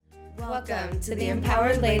Welcome to the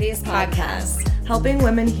Empowered Ladies Podcast, helping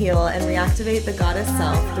women heal and reactivate the goddess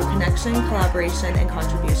self through connection, collaboration, and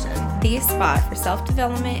contribution. The spot for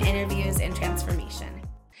self-development, interviews, and transformation.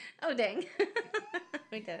 Oh, dang.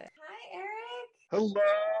 We did it. Hi, Erik. Hello.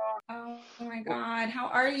 Oh my God. How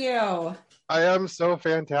are you? I am so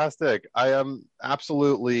fantastic. I am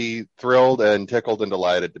absolutely thrilled and tickled and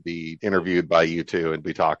delighted to be interviewed by you two and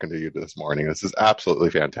be talking to you this morning. This is absolutely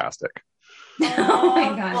fantastic. Oh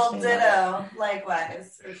my gosh. Well, ditto.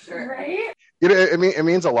 Likewise, for sure. Right? You know, it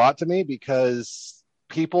means a lot to me because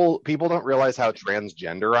people don't realize how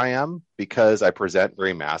transgender I am because I present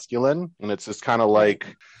very masculine, and it's just kind of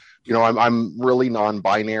like, you know, I'm really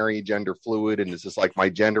non-binary, gender fluid, and it's just like my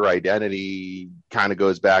gender identity kind of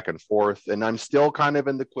goes back and forth, and I'm still kind of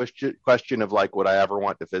in the question of like, would I ever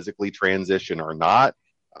want to physically transition or not?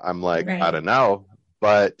 I'm like, Right. I don't know.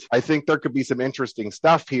 But I think there could be some interesting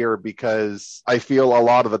stuff here because I feel a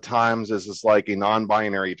lot of the times as just like a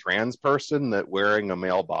non-binary trans person that wearing a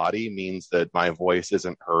male body means that my voice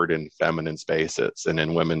isn't heard in feminine spaces and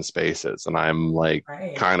in women's spaces. And I'm like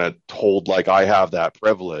kind of told like I have that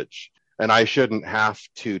privilege and I shouldn't have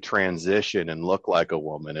to transition and look like a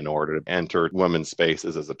woman in order to enter women's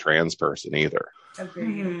spaces as a trans person either.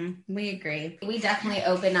 Agreed. Mm-hmm. We agree. We definitely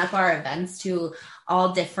open up our events to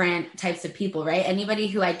all different types of people, right? Anybody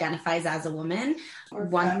who identifies as a woman Or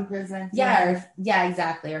femme presenting. Yeah,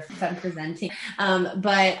 exactly. Or femme presenting.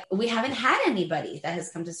 But we haven't had anybody that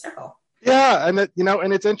has come to Circle. Yeah, and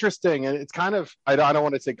and it's interesting, and it's kind of I don't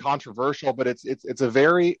want to say controversial, but it's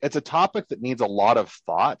a topic that needs a lot of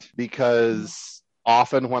thought because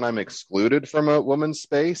often when I'm excluded from a woman's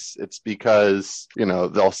space, it's because,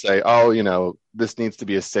 they'll say, oh, this needs to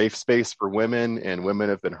be a safe space for women and women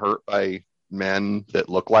have been hurt by men that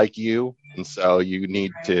look like you. And so you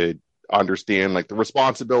need to understand like the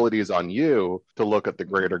responsibility is on you to look at the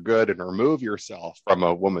greater good and remove yourself from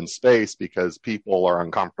a woman's space because people are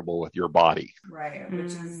uncomfortable with your body. Right.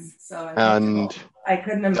 Which is so and I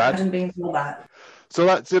couldn't imagine being told that. So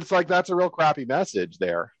that's a real crappy message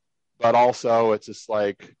there. But also it's just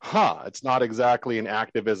like, it's not exactly an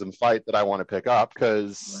activism fight that I want to pick up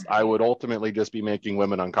because I would ultimately just be making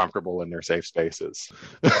women uncomfortable in their safe spaces.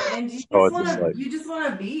 And you just want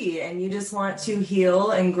to be, and you just want to heal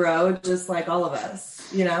and grow just like all of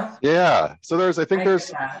us, Yeah. So there's the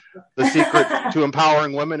secret to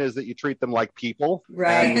empowering women is that you treat them like people.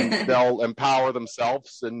 Right. And they'll empower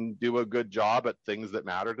themselves and do a good job at things that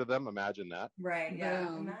matter to them. Imagine that. Right. Yeah.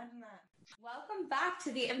 Boom. Imagine that. Welcome back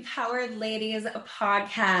to the Empowered Ladies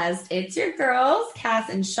Podcast. It's your girls, Cass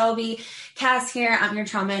and Shelby. Cass here. I'm your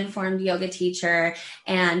trauma-informed yoga teacher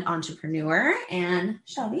and entrepreneur. And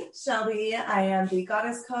Shelby? Shelby, I am the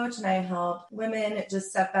goddess coach, and I help women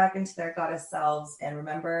just step back into their goddess selves and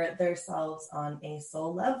remember their selves on a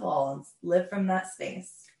soul level and live from that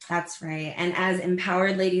space. That's right. And as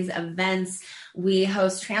Empowered Ladies events, we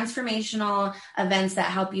host transformational events that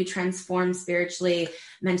help you transform spiritually,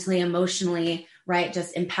 mentally, emotionally, right?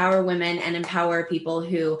 Just empower women and empower people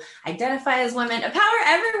who identify as women, empower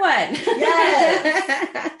everyone.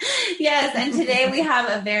 Yes. Yes. And today we have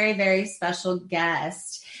a very, very special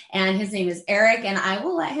guest, and his name is Erik, and I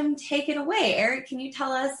will let him take it away. Erik, can you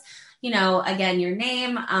tell us, again, your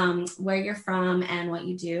name, where you're from, and what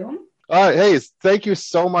you do? Hey, thank you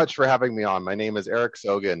so much for having me on. My name is Erik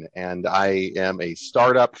Sogn, and I am a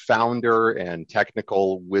startup founder and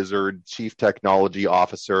technical wizard, chief technology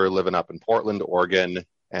officer living up in Portland, Oregon.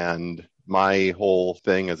 And my whole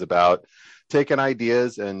thing is about taking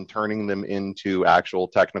ideas and turning them into actual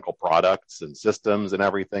technical products and systems and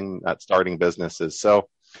everything at starting businesses. So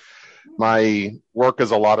my work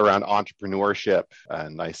is a lot around entrepreneurship,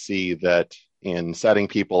 and I see that in setting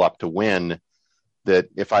people up to win, that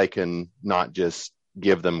if I can not just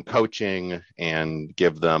give them coaching and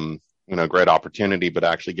give them, great opportunity, but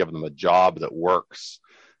actually give them a job that works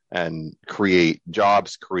and create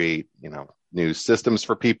jobs, new systems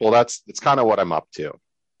for people. It's kind of what I'm up to.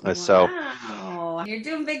 Wow. So you're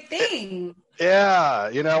doing big things.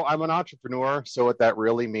 Yeah. I'm an entrepreneur. So what that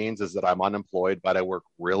really means is that I'm unemployed, but I work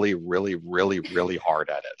really, really, really, really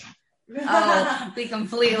hard at it. Oh, we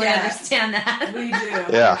completely understand that. We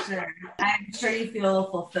do. Yeah. For sure. I'm sure you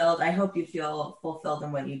feel fulfilled. I hope you feel fulfilled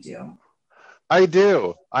in what you do. I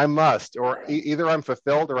do. I must. Or either I'm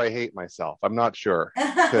fulfilled or I hate myself. I'm not sure.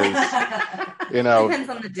 Depends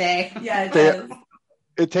on the day. Yeah, it does.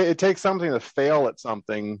 It takes something to fail at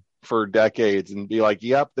something for decades and be like,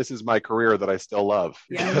 yep, this is my career that I still love.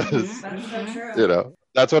 Yeah, that's so true.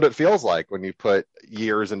 That's what it feels like when you put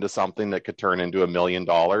years into something that could turn into $1 million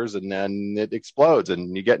and then it explodes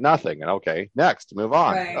and you get nothing. And okay, next, move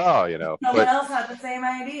on. Right. Oh, Someone else had the same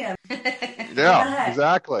idea. Yeah,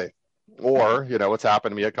 exactly. Or, what's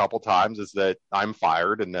happened to me a couple times is that I'm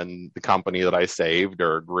fired and then the company that I saved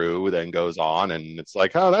or grew then goes on and it's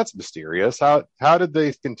like, oh, that's mysterious. How did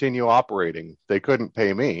they continue operating? They couldn't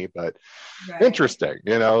pay me, but interesting,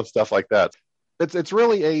 stuff like that. It's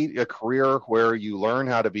really a career where you learn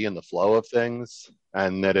how to be in the flow of things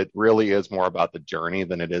and that it really is more about the journey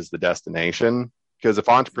than it is the destination. Because if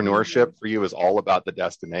entrepreneurship for you is all about the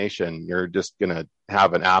destination, you're just going to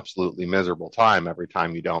have an absolutely miserable time every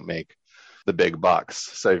time you don't make the big bucks.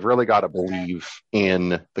 So you've really got to believe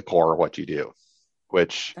in the core of what you do,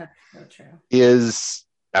 which is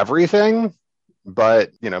everything. But,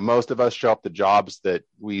 most of us show up to jobs that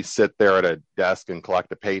we sit there at a desk and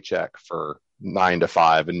collect a paycheck for 9 to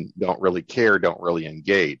 5 and don't really care, don't really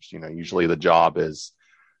engage. Usually the job is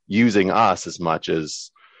using us as much as,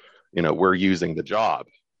 we're using the job.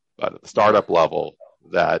 But at the startup level,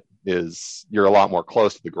 you're a lot more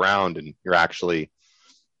close to the ground and you're actually,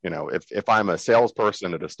 if I'm a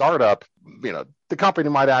salesperson at a startup, the company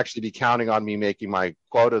might actually be counting on me making my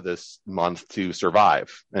quota this month to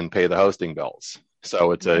survive and pay the hosting bills.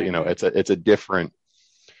 So it's a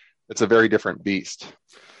very different beast.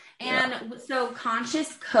 And so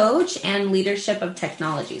Conscious Coach and Leadership of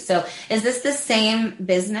Technology. So is this the same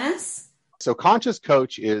business? So Conscious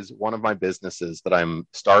Coach is one of my businesses that I'm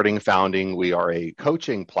founding. We are a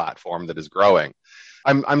coaching platform that is growing.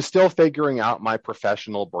 I'm still figuring out my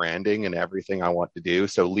professional branding and everything I want to do.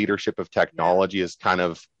 So Leadership of Technology is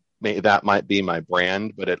that might be my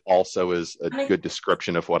brand, but it also is a good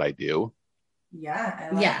description of what I do. Yeah,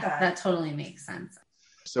 I like that. That totally makes sense.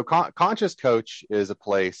 So Conscious Coach is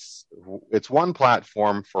it's one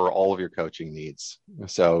platform for all of your coaching needs.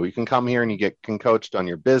 So you can come here and you can coached on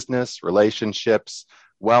your business, relationships,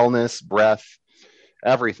 wellness, breath,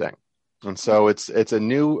 everything. And so it's a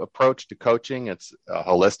new approach to coaching. It's a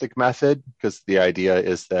holistic method because the idea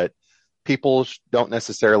is that people don't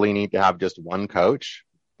necessarily need to have just one coach,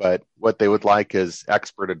 but what they would like is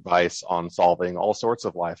expert advice on solving all sorts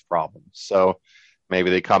of life problems. So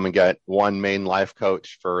maybe they come and get one main life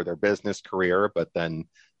coach for their business career, but then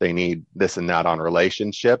they need this and that on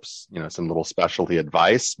relationships, some little specialty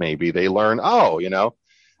advice. Maybe they learn,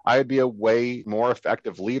 I'd be a way more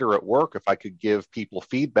effective leader at work if I could give people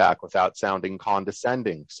feedback without sounding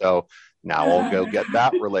condescending. So now I'll go get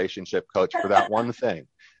that relationship coach for that one thing.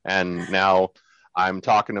 And now I'm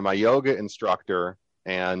talking to my yoga instructor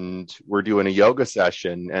and we're doing a yoga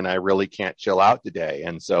session and I really can't chill out today.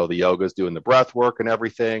 And so the yoga's doing the breath work and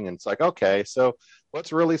everything. And it's like, okay, so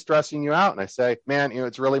what's really stressing you out? And I say, man,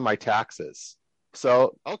 it's really my taxes.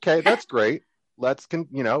 So, okay, that's great.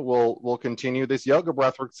 We'll continue this yoga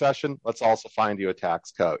breathwork session. Let's also find you a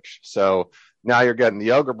tax coach. So now you're getting the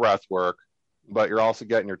yoga breath work, but you're also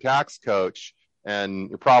getting your tax coach and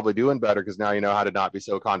you're probably doing better because now you know how to not be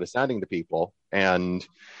so condescending to people. And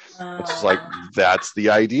it's just like, that's the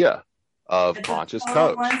idea of Conscious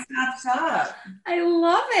Coach. One-stop shop. I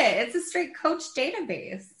love it. It's a straight coach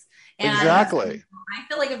database. And exactly. I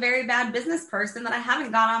feel like a very bad business person that I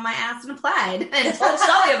haven't gone on my ass and applied and told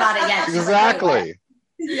Shelby about it yet. Exactly.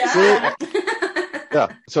 Yeah. Yeah.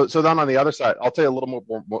 So then on the other side, I'll tell you a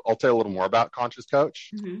little more about Conscious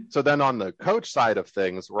Coach. Mm-hmm. So then on the coach side of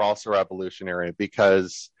things, we're also revolutionary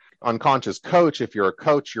because on Conscious Coach, if you're a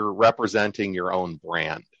coach, you're representing your own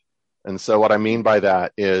brand. And so what I mean by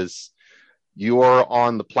that is you're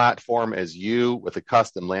on the platform as you with a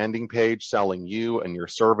custom landing page selling you and your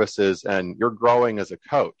services, and you're growing as a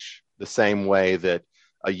coach the same way that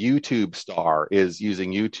a YouTube star is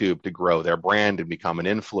using YouTube to grow their brand and become an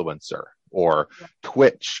influencer, or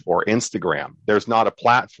Twitch or Instagram. There's not a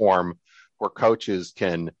platform where coaches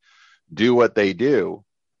can do what they do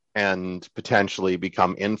and potentially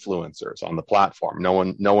become influencers on the platform. No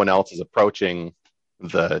one else is approaching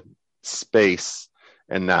the space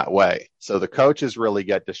in that way. So the coaches really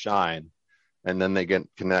get to shine, and then they get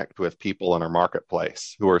connect with people in our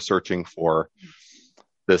marketplace who are searching for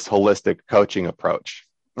this holistic coaching approach.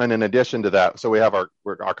 And in addition to that, so we have our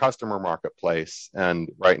customer marketplace,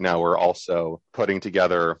 and right now we're also putting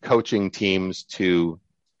together coaching teams to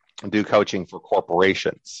do coaching for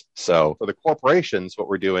corporations. So for the corporations, what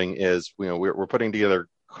we're doing is, we're putting together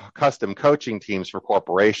custom coaching teams for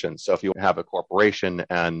corporations. So if you have a corporation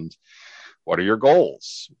and what are your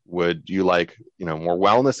goals? Would you like, more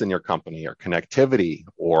wellness in your company or connectivity,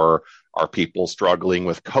 or are people struggling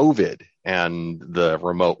with COVID and the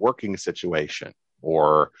remote working situation?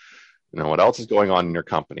 Or, what else is going on in your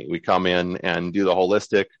company. We come in and do the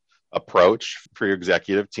holistic approach for your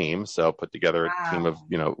executive team. So put together a team of,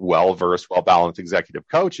 well-versed, well-balanced executive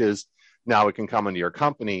coaches. Now we can come into your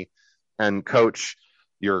company and coach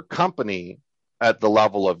your company at the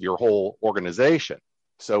level of your whole organization.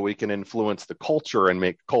 So we can influence the culture and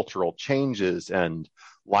make cultural changes and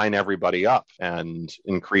line everybody up and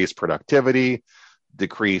increase productivity,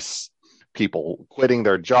 decrease people quitting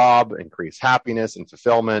their job, increase happiness and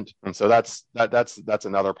fulfillment. And so that's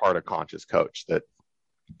another part of Conscious Coach that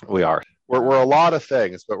we are. We're a lot of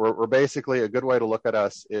things, but we're basically, a good way to look at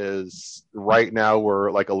us is right now we're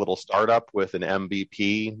like a little startup with an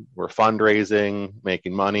MVP. We're fundraising,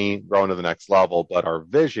 making money, growing to the next level. But our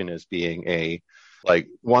vision is being a like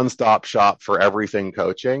one-stop shop for everything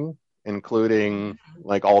coaching, including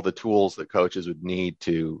like all the tools that coaches would need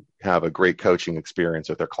to have a great coaching experience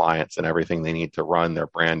with their clients and everything they need to run their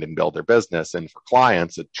brand and build their business. And for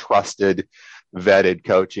clients, a trusted, vetted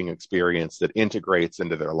coaching experience that integrates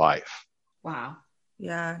into their life. Wow.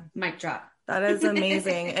 Yeah. Mic drop. That is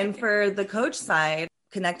amazing. And for the coach side,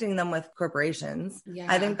 connecting them with corporations,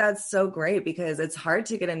 I think that's so great because it's hard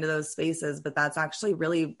to get into those spaces, but that's actually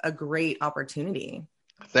really a great opportunity.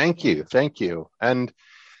 Thank you. And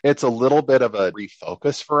it's a little bit of a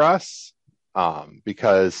refocus for us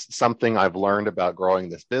because something I've learned about growing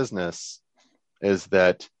this business is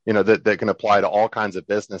that, that can apply to all kinds of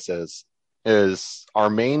businesses, is our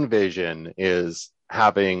main vision is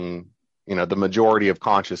having, the majority of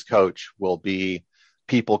Conscious Coach will be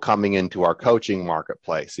people coming into our coaching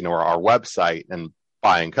marketplace, our website, and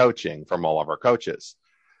buying coaching from all of our coaches.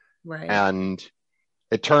 Right. And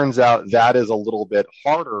it turns out that is a little bit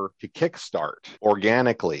harder to kickstart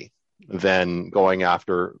organically than going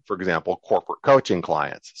after, for example, corporate coaching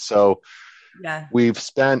clients. So we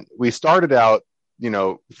started out,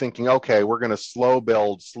 thinking, okay, we're going to slowly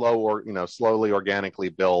organically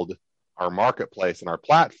build our marketplace and our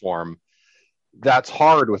platform. That's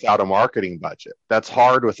hard without a marketing budget. That's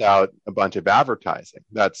hard without a bunch of advertising.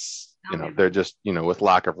 That's, they're just, with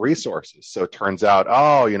lack of resources. So it turns out,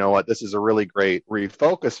 this is a really great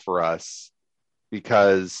refocus for us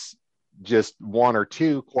because just one or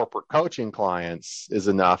two corporate coaching clients is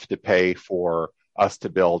enough to pay for us to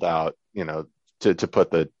build out, to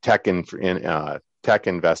put the tech tech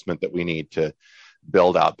investment that we need to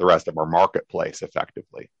build out the rest of our marketplace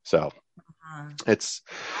effectively. So it's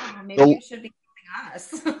maybe you should be helping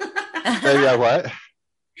us. What?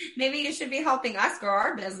 Maybe you should be helping us grow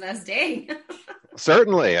our business, Dang.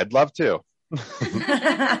 Certainly, I'd love to.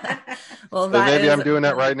 Well, maybe I'm doing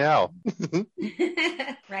that right now.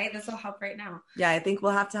 Right, this will help right now. Yeah, I think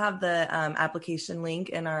we'll have to have the application link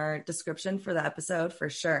in our description for the episode for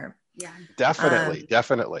sure. Yeah, definitely.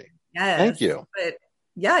 Yes, thank you. But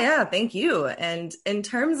yeah, thank you. And in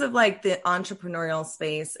terms of like the entrepreneurial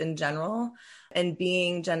space in general and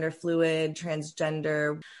being gender fluid,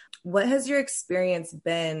 transgender, what has your experience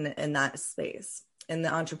been in that space, in the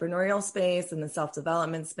entrepreneurial space, in the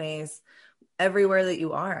self-development space, everywhere that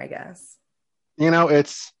you are, I guess?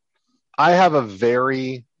 I have a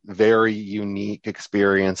very, very unique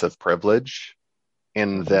experience of privilege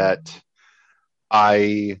in that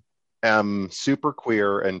I am super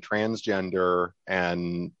queer and transgender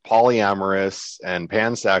and polyamorous and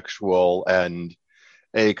pansexual and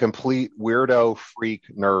a complete weirdo freak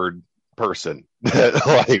nerd person.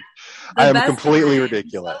 I am completely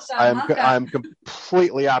ridiculous. I'm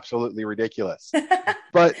completely, absolutely ridiculous.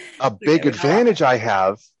 But a big advantage I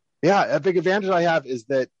have is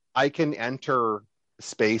that I can enter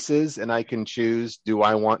spaces and I can choose, do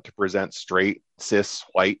I want to present straight, cis,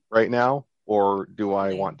 white right now? Or do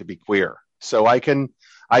I want to be queer? So I can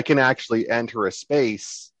actually enter a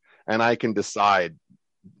space and I can decide,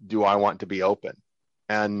 do I want to be open?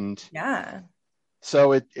 And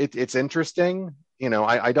so it's interesting.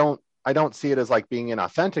 I don't see it as like being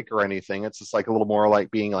inauthentic or anything. It's just like a little more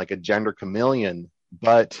like being like a gender chameleon,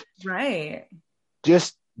 but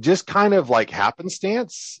just kind of like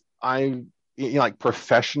happenstance. Like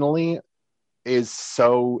professionally is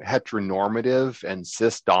so heteronormative and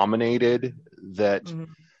cis dominated that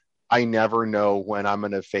I never know when I'm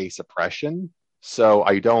going to face oppression. So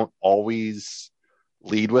I don't always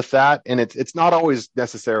lead with that. And it's not always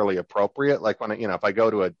necessarily appropriate. Like when, if I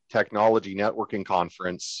go to a technology networking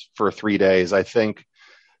conference for 3 days, I think,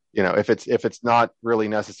 if it's not really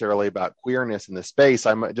necessarily about queerness in the space,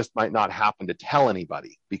 I might not happen to tell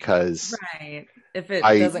anybody because if it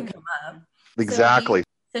doesn't come up. Exactly.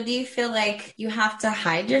 So do you feel like you have to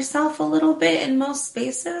hide yourself a little bit in most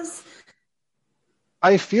spaces?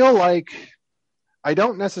 I feel like I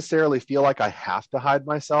don't necessarily feel like I have to hide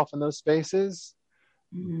myself in those spaces,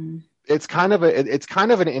 it's kind of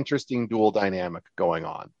an interesting dual dynamic going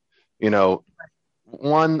on. You know,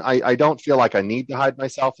 one, I don't feel like I need to hide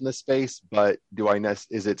myself in this space, but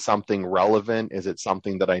is it something relevant? Is it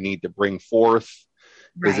something that I need to bring forth?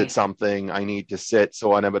 Is it something I need to sit, so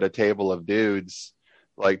when I'm at a table of dudes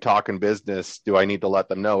like talking business, do I need to let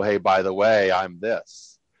them know, hey, by the way, I'm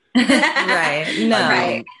this? Right. No.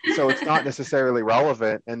 Right. So it's not necessarily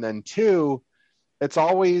relevant. And then two, it's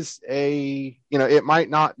always it might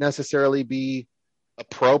not necessarily be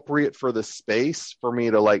appropriate for the space for me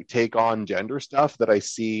to like take on gender stuff that I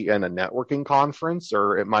see in a networking conference,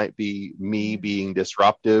 or it might be me being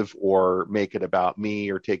disruptive or make it about me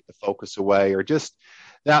or take the focus away, or just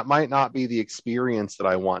that might not be the experience that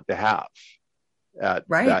I want to have at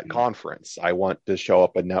that conference. I want to show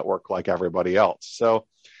up and network like everybody else. So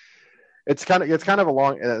it's kind of a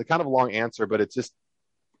long answer, but it's just,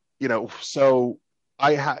 so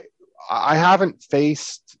I haven't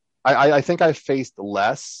faced, I think I've faced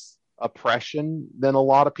less oppression than a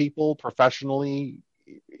lot of people professionally,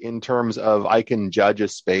 in terms of I can judge a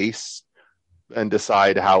space and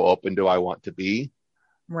decide how open do I want to be.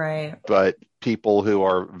 Right. But people who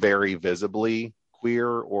are very visibly queer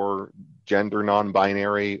or gender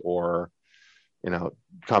non-binary, or,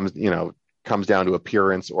 comes down to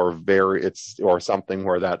appearance, or or something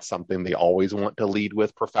where that's something they always want to lead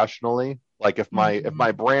with professionally. Like if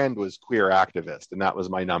my brand was queer activist and that was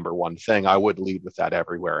my number one thing, I would lead with that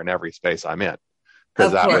everywhere in every space I'm in,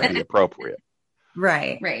 because that would be appropriate.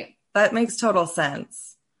 Right. That makes total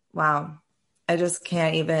sense. Wow. I just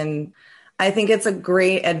can't even, I think it's a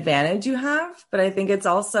great advantage you have, but I think it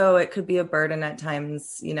could be a burden at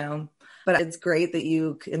times, but it's great that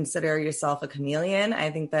you consider yourself a chameleon.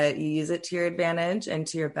 I think that you use it to your advantage and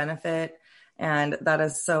to your benefit. And that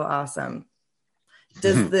is so awesome.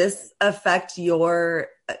 Does this affect your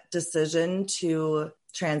decision to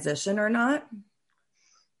transition or not?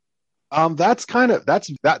 That's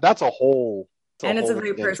a whole very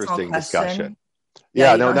interesting discussion.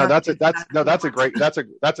 Yeah, that's a great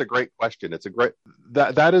question.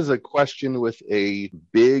 That is a question with a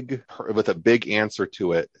big answer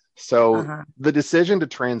to it. So the decision to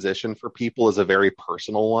transition for people is a very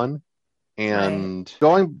personal one. And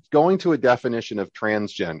going to a definition of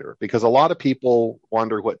transgender, because a lot of people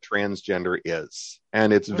wonder what transgender is.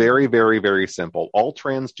 And it's very, very, very simple. All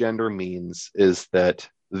transgender means is that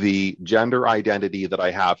the gender identity that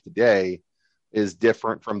I have today is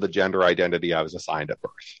different from the gender identity I was assigned at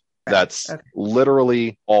birth. That's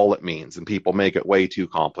literally all it means. And people make it way too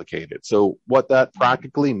complicated. So what that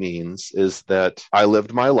practically means is that I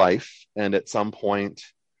lived my life, and at some point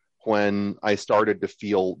when I started to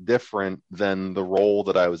feel different than the role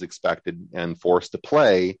that I was expected and forced to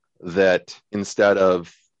play, that instead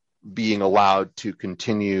of being allowed to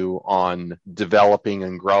continue on developing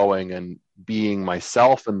and growing and being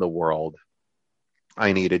myself in the world,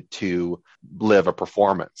 I needed to live a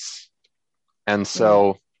performance. And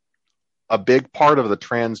so a big part of the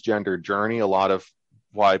transgender journey, a lot of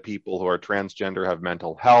why people who are transgender have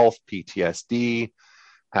mental health, PTSD,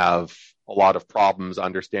 have a lot of problems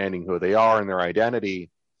understanding who they are and their identity,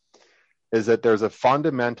 is that there's a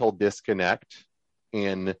fundamental disconnect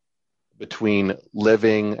in between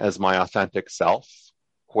living as my authentic self,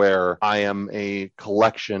 where I am a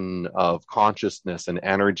collection of consciousness and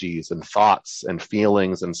energies and thoughts and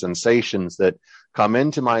feelings and sensations that come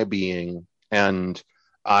into my being, and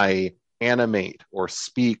I animate or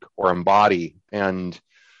speak or embody. And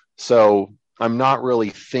so I'm not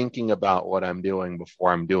really thinking about what I'm doing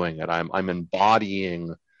before I'm doing it. I'm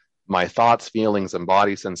embodying my thoughts, feelings, and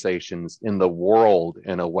body sensations in the world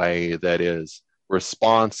in a way that is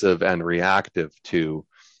responsive and reactive to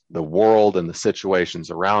the world and the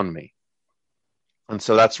situations around me. And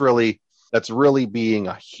so that's really being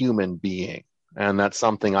a human being. And that's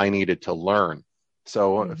something I needed to learn.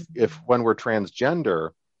 So if when we're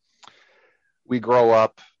transgender, we grow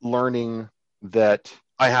up learning that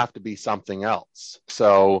I have to be something else.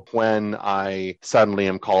 So when I suddenly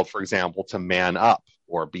am called, for example, to man up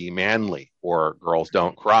or be manly, or girls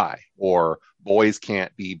don't cry, or boys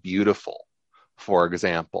can't be beautiful, for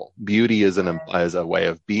example, beauty is a way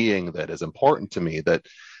of being that is important to me, that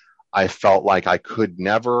I felt like I could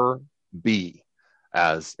never be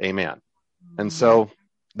as a man. And so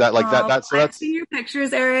I've seen your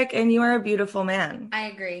pictures, Eric, and you are a beautiful man. I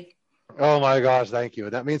agree. Oh my gosh, thank you.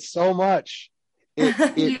 That means so much. You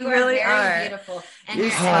really are beautiful. And you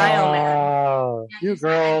smile, man. You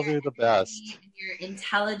girls are the best. Your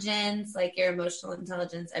intelligence, like your emotional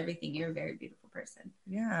intelligence, everything. You're a very beautiful person.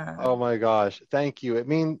 Yeah. Oh my gosh, thank you.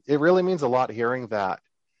 It really means a lot hearing that.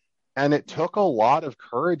 And it took a lot of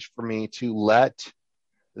courage for me to let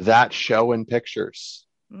that show in pictures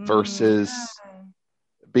versus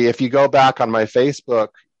Yeah. if you go back on my Facebook,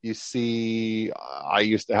 you see I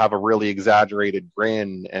used to have a really exaggerated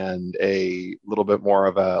grin and a little bit more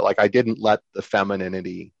of a, like, I didn't let the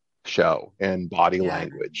femininity show in body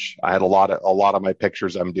language. I had a lot of my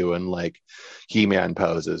pictures I'm doing like He-Man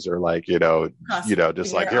poses, or like,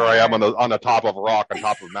 just like, here I am on the top of a rock on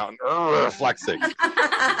top of a mountain, flexing.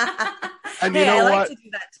 And hey, I like what? to do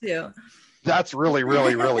that too. That's really,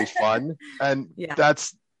 really, really fun. And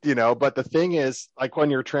that's, but the thing is, like, when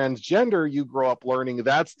you're transgender, you grow up learning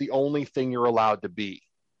that's the only thing you're allowed to be.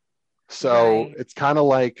 So it's kind of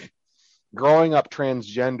like growing up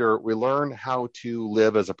transgender, we learn how to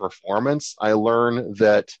live as a performance. I learn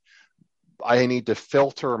that I need to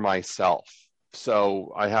filter myself.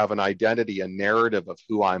 So I have an identity, a narrative of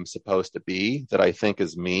who I'm supposed to be that I think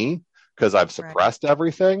is me, because I've suppressed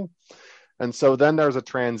everything. And so then there's a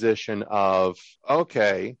transition of,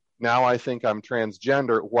 okay, now I think I'm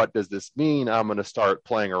transgender. What does this mean? I'm going to start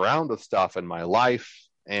playing around with stuff in my life.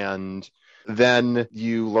 And then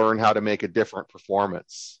you learn how to make a different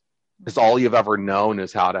performance, because all you've ever known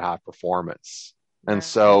is how to have performance. And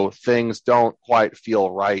so things don't quite feel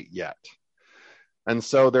right yet. And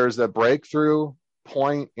so there's a breakthrough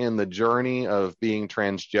point in the journey of being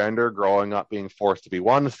transgender, growing up being forced to be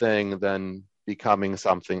one thing, then becoming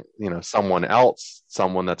something, someone else,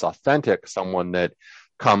 someone that's authentic, someone that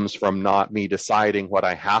comes from not me deciding what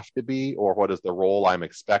I have to be or what is the role I'm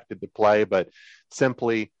expected to play, but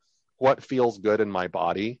simply what feels good in my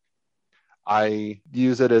body. I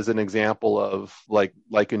use it as an example of like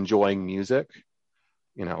enjoying music.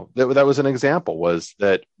 That was an example, was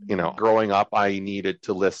that, growing up, I needed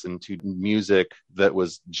to listen to music that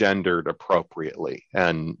was gendered appropriately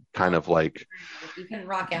and kind of like. You can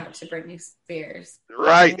rock out to Britney Spears.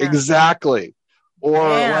 Right, exactly. Or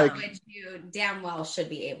like. Which you damn well should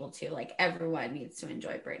be able to. Like, everyone needs to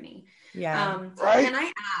enjoy Britney. Yeah. Right. Can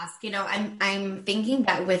I ask, I'm thinking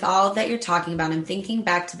that with all that you're talking about, I'm thinking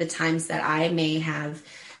back to the times that I may have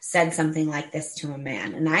said something like this to a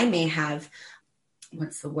man, and I may have,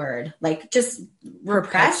 what's the word? Like, just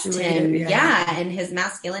repressed him. Yeah. And his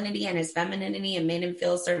masculinity and his femininity, and made him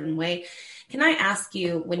feel a certain way. Can I ask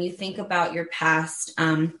you, when you think about your past,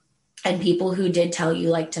 and people who did tell you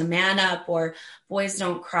like to man up or boys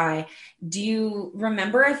don't cry, do you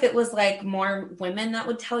remember if it was like more women that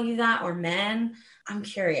would tell you that, or men? I'm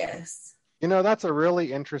curious. That's a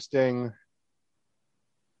really interesting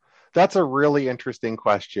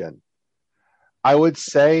question. I would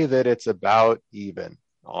say that it's about even,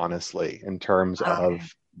 honestly, in terms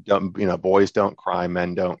of, boys don't cry,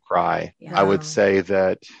 men don't cry. Yeah. I would say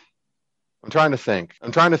that I'm trying to think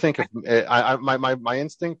if my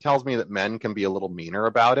instinct tells me that men can be a little meaner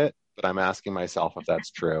about it, but I'm asking myself if that's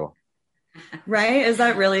true. Right? Is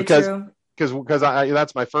that really true? Because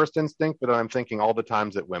that's my first instinct, but I'm thinking all the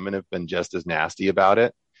times that women have been just as nasty about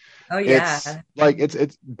it. Oh yeah.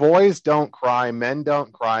 It's boys don't cry, men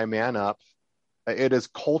don't cry, man up. It is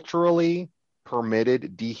culturally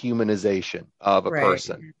permitted dehumanization of a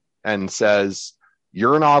person, and says,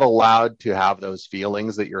 you're not allowed to have those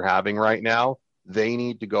feelings that you're having right now. They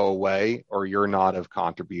need to go away, or you're not of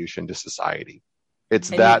contribution to society. It's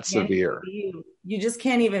that severe. You just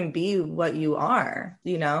can't even be what you are.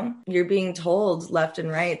 You're being told left and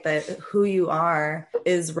right that who you are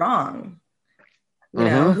is wrong. Who you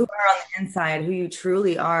are on the inside, who you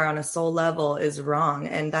truly are on a soul level is wrong.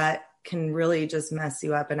 And that can really just mess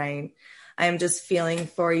you up. And I'm just feeling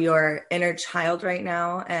for your inner child right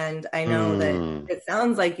now. And I know that it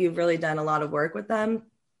sounds like you've really done a lot of work with them,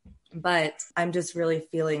 but I'm just really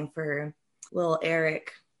feeling for little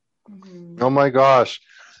Erik. Oh my gosh.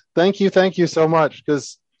 Thank you so much.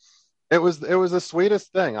 Because it was the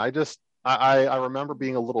sweetest thing. I remember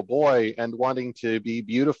being a little boy and wanting to be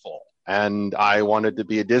beautiful. And I wanted to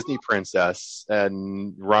be a Disney princess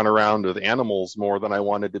and run around with animals more than I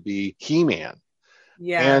wanted to be He-Man.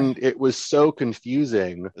 Yeah. And it was so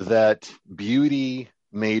confusing that beauty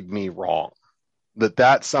made me wrong,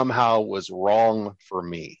 that somehow was wrong for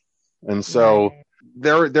me. And so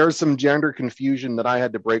there's some gender confusion that I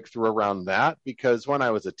had to break through around that, because when I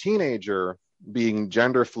was a teenager, being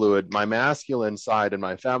gender fluid, my masculine side and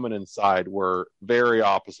my feminine side were very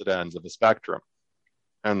opposite ends of the spectrum.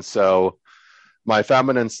 And so my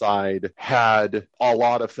feminine side had a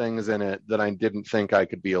lot of things in it that I didn't think I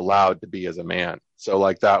could be allowed to be as a man. So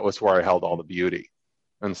like that was where I held all the beauty.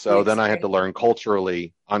 And so then I had to learn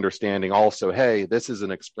culturally, understanding also, hey, this is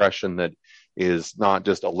an expression that is not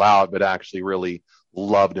just allowed, but actually really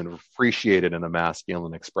loved and appreciated in a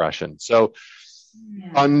masculine expression. So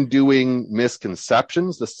undoing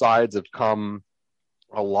misconceptions, the sides have come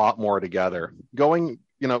a lot more together. I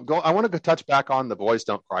want to touch back on the boys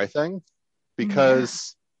don't cry thing,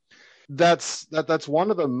 because that's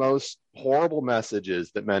one of the most horrible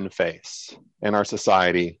messages that men face in our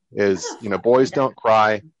society is, boys don't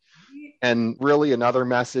cry. And really another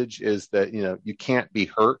message is that, you can't be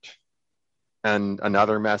hurt. And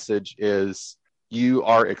another message is you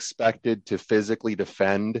are expected to physically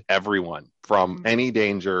defend everyone from any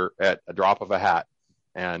danger at a drop of a hat.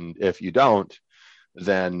 And if you don't,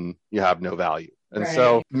 then you have no value. And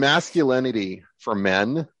so masculinity for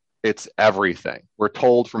men, it's everything. We're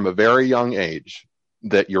told from a very young age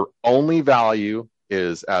that your only value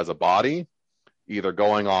is as a body, either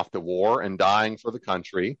going off to war and dying for the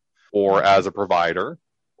country, or as a provider,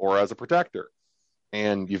 or as a protector.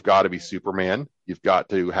 And you've got to be Superman. You've got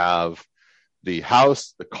to have the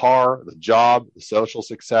house, the car, the job, the social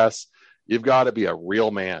success. You've got to be a real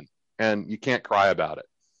man, and you can't cry about it.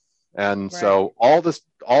 And so all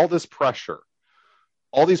this pressure,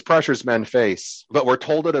 all these pressures men face, but we're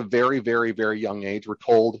told at a very, very, very young age. We're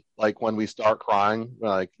told, like, when we start crying,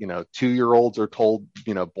 2-year-olds are told,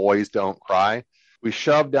 boys don't cry. We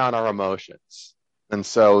shove down our emotions. And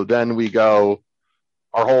so then we go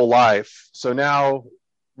our whole life. So now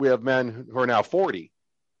we have men who are now 40.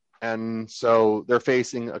 And so they're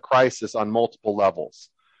facing a crisis on multiple levels.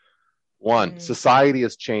 One, society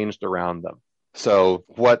has changed around them. So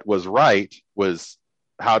what was right was,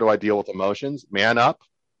 how do I deal with emotions? Man up,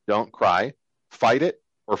 don't cry, fight it,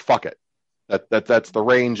 or fuck it. That's the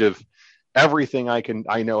range of everything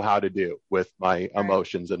I know how to do with my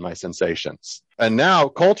emotions and my sensations. And now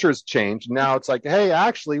culture's changed. Now it's like, hey,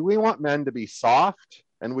 actually, we want men to be soft,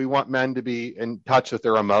 and we want men to be in touch with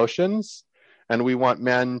their emotions, and we want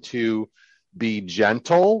men to be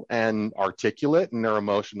gentle and articulate in their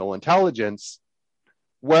emotional intelligence.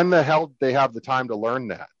 When the hell do they have the time to learn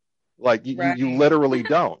that? Like, you literally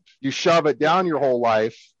don't. You shove it down your whole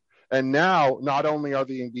life. And now not only are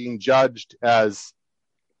they being judged as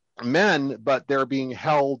men, but they're being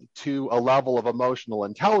held to a level of emotional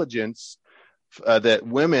intelligence that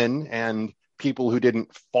women and people who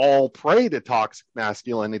didn't fall prey to toxic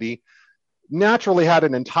masculinity naturally had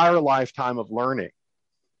an entire lifetime of learning.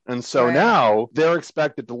 And so now they're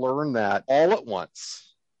expected to learn that all at once.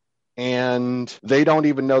 And they don't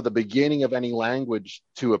even know the beginning of any language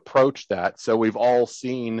to approach that. So we've all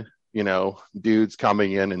seen, dudes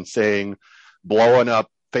coming in and blowing up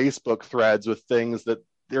Facebook threads with things that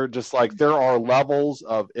they're just like, there are levels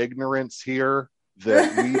of ignorance here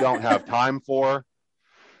that we don't have time for.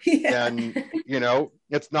 And,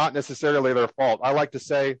 it's not necessarily their fault. I like to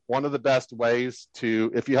say one of the best ways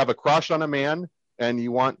if you have a crush on a man and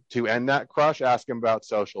you want to end that crush, ask him about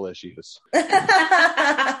social issues.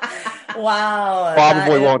 Wow.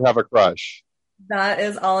 Probably won't have a crush. That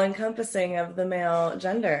is all encompassing of the male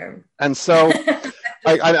gender. And so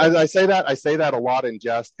I say that a lot in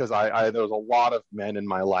jest, because there's a lot of men in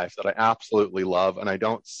my life that I absolutely love, and I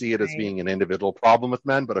don't see it as being an individual problem with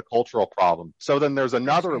men, but a cultural problem. So then there's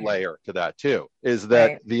another layer to that too, is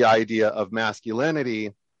that the idea of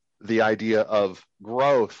masculinity, the idea of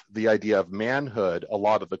growth, the idea of manhood, a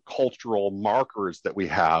lot of the cultural markers that we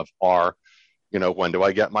have are, when do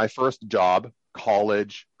I get my first job,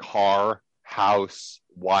 college, car, house,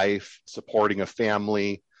 wife, supporting a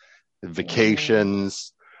family,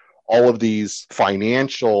 vacations, all of these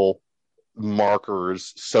financial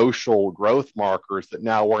markers, social growth markers that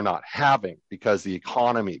now we're not having because the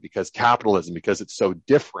economy, because capitalism, because it's so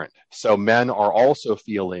different. So men are also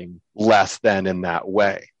feeling less than in that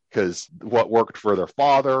way, because what worked for their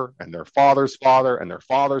father and their father's father and their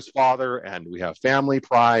father's father, and we have family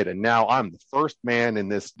pride. And now I'm the first man in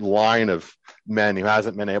this line of men who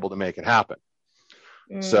hasn't been able to make it happen.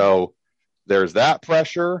 So there's that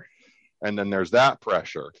pressure. And then there's that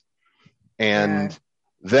pressure. And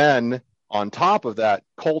then on top of that,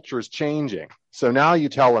 culture's changing. So now you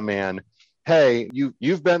tell a man, hey,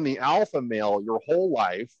 you've been the alpha male your whole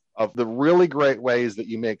life, of the really great ways that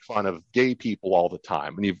you make fun of gay people all the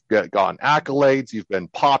time. And you've gotten accolades, you've been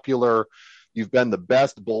popular, you've been the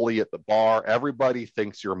best bully at the bar. Everybody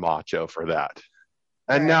thinks you're macho for that.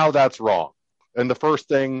 And now that's wrong. And the first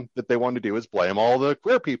thing that they want to do is blame all the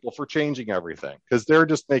queer people for changing everything, because they're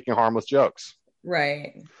just making harmless jokes.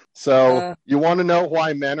 Right. So you want to know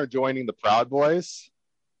why men are joining the Proud Boys?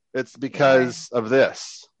 It's because of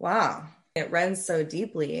this. Wow. It runs so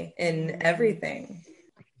deeply in everything.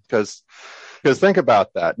 Because think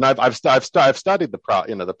about that. And I've studied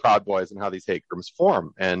the Proud Boys and how these hate groups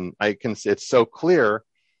form. And it's so clear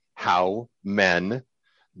how men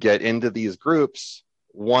get into these groups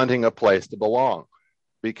wanting a place to belong.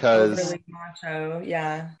 because overly macho.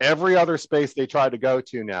 Yeah. every other space they try to go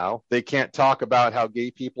to now, they can't talk about how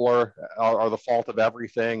gay people are the fault of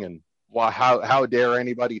everything. And how dare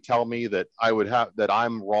anybody tell me that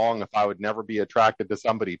I'm wrong if I would never be attracted to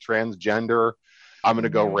somebody transgender. I'm going to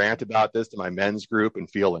go rant about this to my men's group and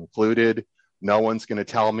feel included. No one's going to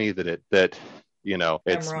tell me that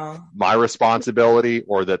it's my responsibility,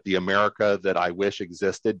 or that the America that I wish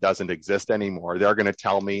existed doesn't exist anymore. They're going to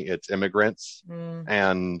tell me it's immigrants.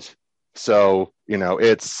 And so,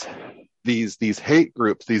 it's these hate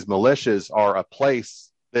groups, these militias are a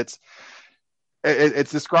place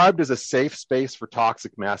it's described as a safe space for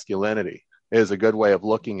toxic masculinity, is a good way of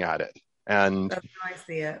looking at it. And that's how I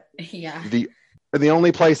see it. Yeah. The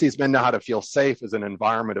only place these men know how to feel safe is an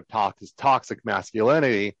environment of toxic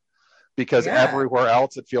masculinity, because everywhere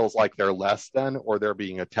else it feels like they're less than, or they're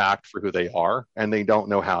being attacked for who they are, and they don't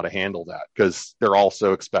know how to handle that, because they're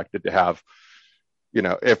also expected to have,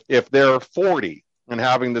 if they're 40 and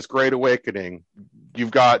having this great awakening,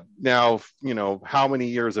 you've got now, how many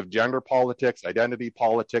years of gender politics, identity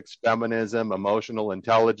politics, feminism, emotional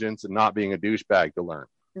intelligence, and not being a douchebag to learn.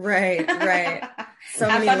 Right. So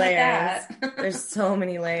many layers. There's so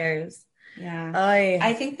many layers. Yeah.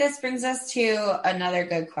 I think this brings us to another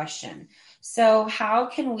good question. So how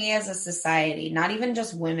can we as a society, not even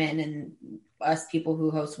just women and us people who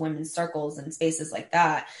host women's circles and spaces like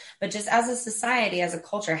that, but just as a society, as a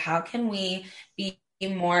culture, how can we be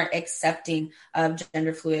more accepting of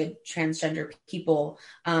gender fluid, transgender people,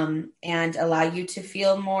 and allow you to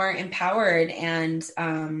feel more empowered and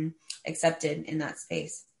accepted in that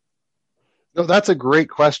space? No, that's a great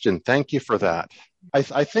question. Thank you for that. I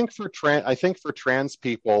think for trans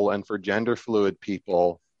people and for gender fluid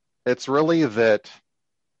people, it's really that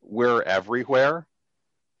we're everywhere,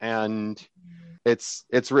 and it's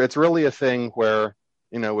really a thing where,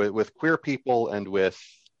 with queer people and with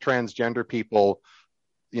transgender people,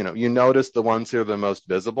 you notice the ones who are the most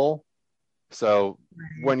visible. So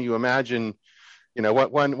when you imagine,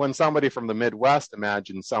 when somebody from the Midwest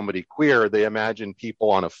imagines somebody queer, they imagine people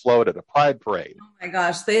on a float at a pride parade. Oh my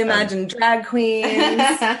gosh, they imagine drag queens.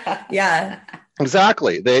 Yeah,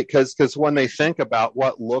 exactly. Because when they think about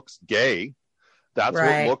what looks gay, that's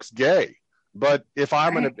what looks gay. But if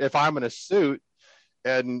I'm in a suit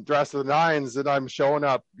and dressed to the nines, and I'm showing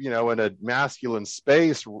up, in a masculine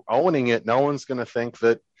space, owning it, no one's going to think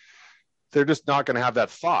that. They're just not going to have that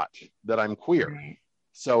thought that I'm queer. Right.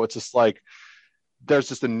 So it's just like, there's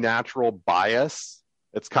just a natural bias.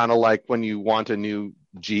 It's kind of like when you want a new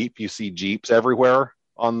Jeep, you see Jeeps everywhere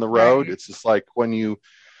on the road. Right. It's just like when do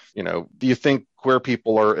you think queer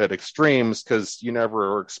people are at extremes because you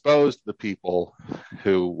never are exposed to the people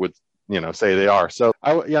who would, say they are. So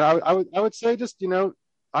I would say just,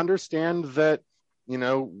 understand that,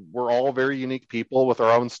 we're all very unique people with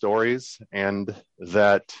our own stories, and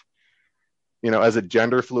that, as a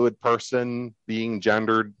gender fluid person, being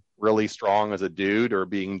gendered really strong as a dude, or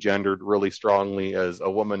being gendered really strongly as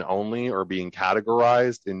a woman only, or being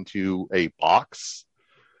categorized into a box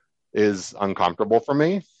is uncomfortable for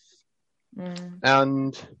me.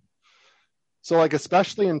 And so,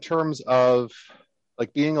 especially in terms of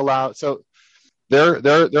being allowed, so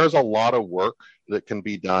there's a lot of work that can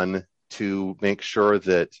be done to make sure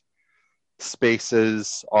that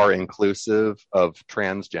spaces are inclusive of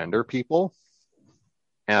transgender people.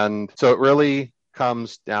 And so it really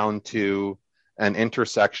comes down to an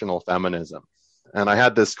intersectional feminism. And I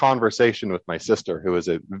had this conversation with my sister, who is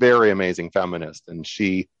a very amazing feminist. And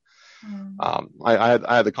she, I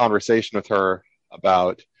had the conversation with her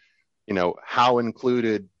about, how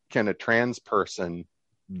included can a trans person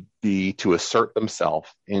be to assert themselves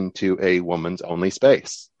into a woman's only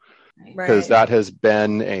space? Because that has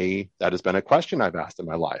been a question I've asked in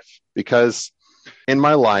my life. Because in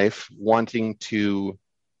my life, wanting to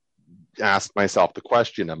ask myself the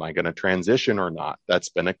question, am I going to transition or not? That's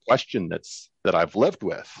been a question that I've lived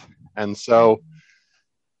with. And so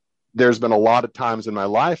there's been a lot of times in my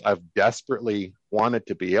life I've desperately wanted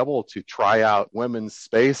to be able to try out women's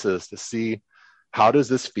spaces to see, how does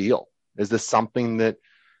this feel? Is this something that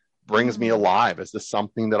brings me alive? Is this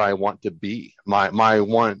something that I want to be? My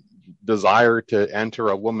one desire to enter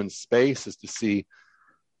a woman's space is to see,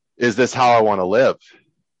 is this how I want to live?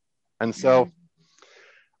 And so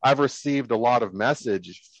I've received a lot of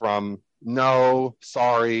message from, no,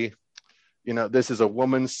 sorry, this is a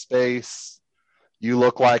woman's space. You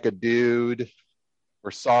look like a dude.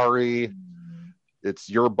 We're sorry. It's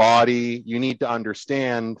your body. You need to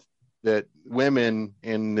understand that women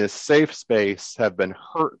in this safe space have been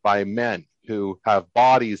hurt by men who have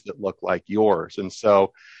bodies that look like yours. And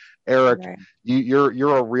so Erik, Right.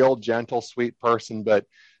 you're a real gentle, sweet person, but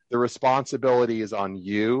the responsibility is on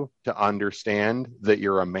you to understand that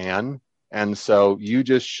you're a man. And so you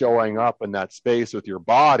just showing up in that space with your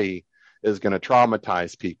body is going to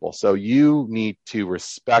traumatize people. So you need to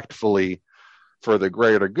respectfully, for the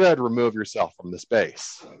greater good, remove yourself from the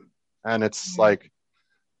space. And it's like,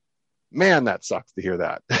 man, that sucks to hear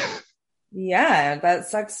that. Yeah, that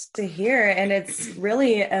sucks to hear. And it's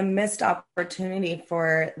really a missed opportunity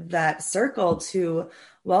for that circle to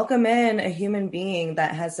welcome in a human being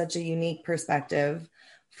that has such a unique perspective,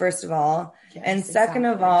 first of all. Yes, and second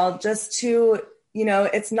exactly. of all, just to,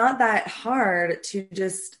 it's not that hard to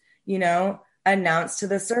just, announce to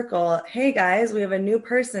the circle, hey guys, we have a new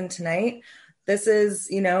person tonight. This is,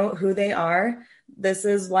 who they are. This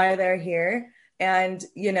is why they're here. And,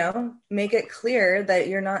 make it clear that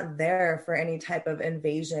you're not there for any type of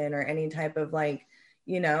invasion or any type of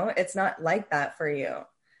it's not like that for you.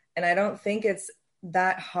 And I don't think it's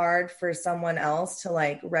that hard for someone else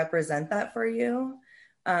to represent that for you.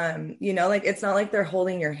 It's not like they're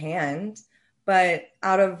holding your hand, but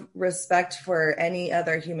out of respect for any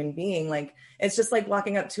other human being, it's just like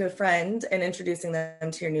walking up to a friend and introducing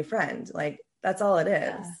them to your new friend. That's all it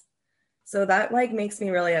is. Yeah. So that makes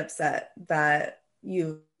me really upset that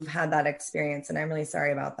you've had that experience, and I'm really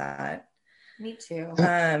sorry about that. Me too.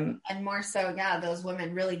 And more so, yeah, those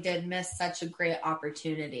women really did miss such a great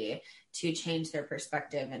opportunity to change their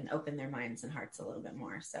perspective and open their minds and hearts a little bit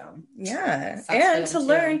more. So yeah, and to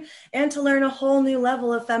learn a whole new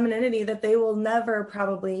level of femininity that they will never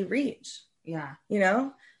probably reach. Yeah.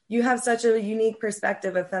 You have such a unique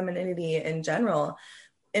perspective of femininity in general.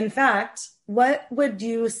 In fact, what would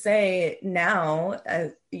you say now,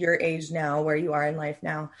 at your age now, where you are in life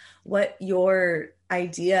now, what your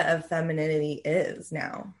idea of femininity is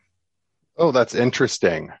now? Oh, that's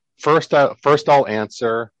interesting. First I'll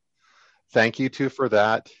answer. Thank you too for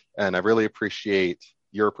that. And I really appreciate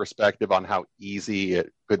your perspective on how easy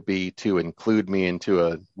it could be to include me into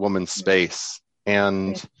a woman's space.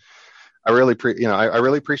 And I really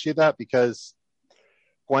appreciate that, because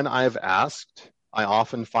when I've asked, I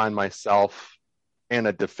often find myself in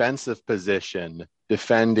a defensive position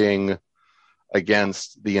defending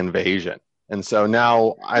against the invasion. And so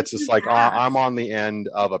now it's just like I'm on the end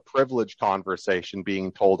of a privilege conversation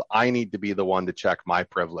being told I need to be the one to check my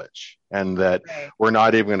privilege, and that we're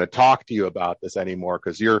not even going to talk to you about this anymore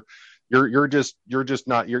because you're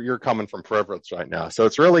coming from privilege right now. So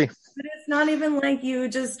it's really, but it's not even like you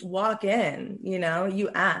just walk in, you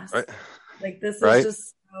ask. Right? This is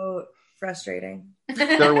just so frustrating.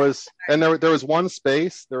 There was one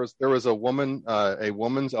space, there was a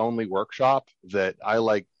woman's only workshop that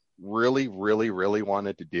I really, really, really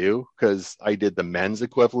wanted to do, because I did the men's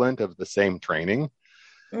equivalent of the same training.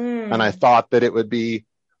 And I thought that it would be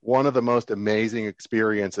one of the most amazing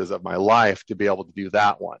experiences of my life to be able to do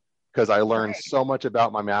that one, because I learned so much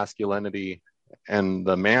about my masculinity and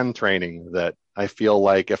the man training that I feel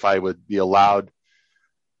like if I would be allowed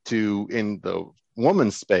to in the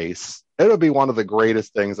woman's space, it would be one of the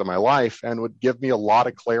greatest things of my life and would give me a lot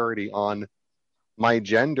of clarity on my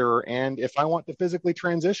gender and if I want to physically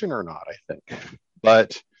transition or not, I think.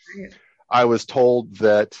 But I was told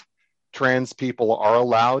that trans people are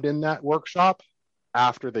allowed in that workshop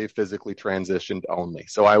after they physically transitioned only.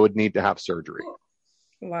 So I would need to have surgery.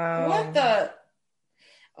 Wow. What the?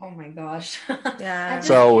 Oh my gosh. Yeah.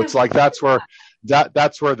 So it's that's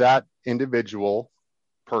where that individual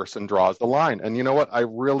person draws the line. And you know what? I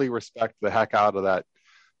really respect the heck out of that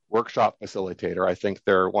workshop facilitator. I think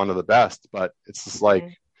they're one of the best, but it's just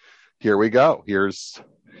here we go. Here's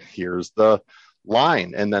the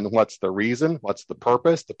line. And then what's the reason? What's the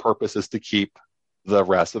purpose? The purpose is to keep the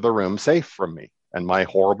rest of the room safe from me and my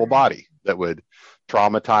horrible body that would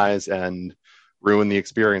traumatize and ruin the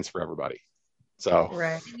experience for everybody. So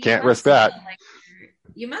can't risk that.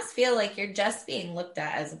 You must feel like you're just being looked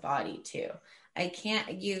at as a body too.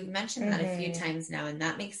 You've mentioned that a few times now, and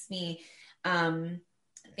that makes me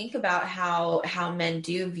think about how men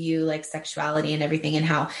do view sexuality and everything, and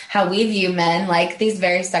how we view men like these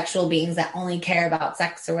very sexual beings that only care about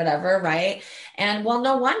sex or whatever, right? And well,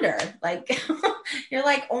 no wonder you're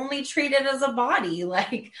only treated as a body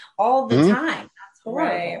all the time. That's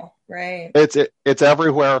horrible. Right. It's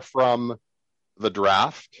everywhere from the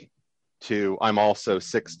draft to I'm also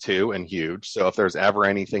 6'2" and huge. So if there's ever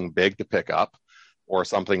anything big to pick up or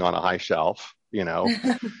something on a high shelf,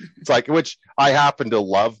 it's which I happen to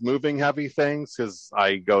love moving heavy things because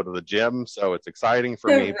I go to the gym. So it's exciting for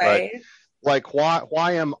me. But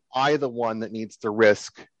why am I the one that needs to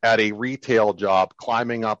risk at a retail job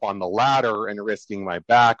climbing up on the ladder and risking my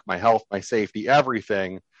back, my health, my safety,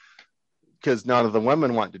 everything because none of the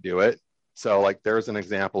women want to do it. So like, there's an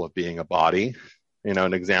example of being a body.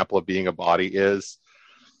 An example of being a body is,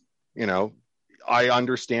 I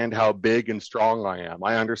understand how big and strong I am.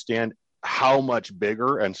 I understand how much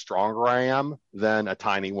bigger and stronger I am than a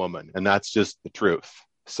tiny woman. And that's just the truth.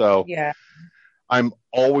 So yeah, I'm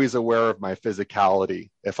always aware of my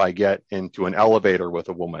physicality if I get into an elevator with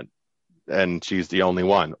a woman and she's the only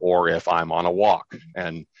one, or if I'm on a walk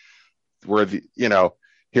and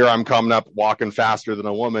here I'm coming up walking faster than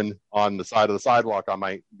a woman on the side of the sidewalk, I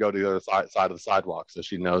might go to the other side of the sidewalk so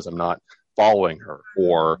she knows I'm not following her.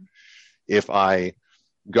 Or if I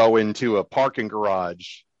go into a parking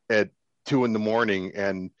garage at 2 a.m.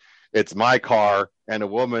 and it's my car and a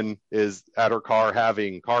woman is at her car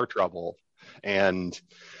having car trouble, and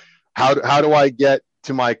how do I get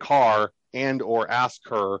to my car and or ask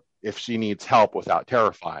her if she needs help without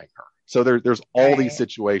terrifying her? So there's all these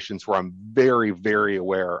situations where I'm very, very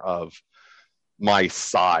aware of my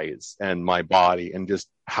size and my body, and just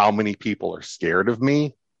how many people are scared of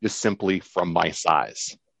me just simply from my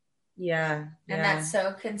size. Yeah. And that's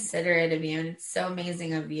so considerate of you, and it's so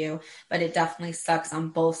amazing of you, but it definitely sucks on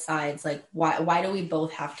both sides. Like, why do we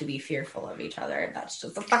both have to be fearful of each other? That's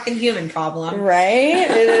just a fucking human problem. Right?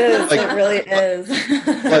 It is. It really is.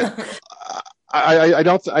 I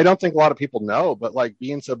don't think a lot of people know, but like,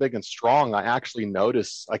 being so big and strong, I can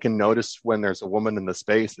notice when there's a woman in the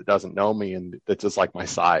space that doesn't know me and that's just like my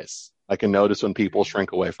size. I can notice when people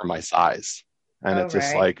shrink away from my size, and it's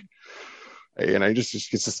just like, you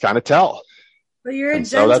just kind of tell. But you're a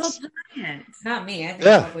gentle giant. It's not me. I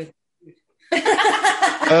think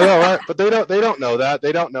I know, right? But they don't know that.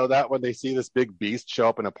 They don't know that when they see this big beast show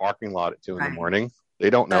up in a parking lot at 2 a.m. They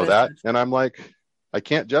don't know that. And I'm like, I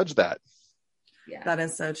can't judge that. Yeah, that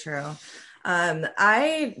is so true.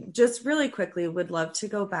 I just really quickly would love to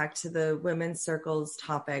go back to the women's circles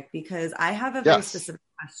topic, because I have a very specific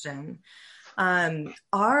question.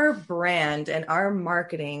 Our brand and our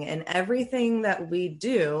marketing and everything that we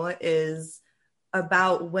do is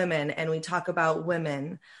about women, and we talk about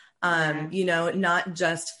women, not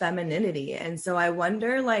just femininity. And so I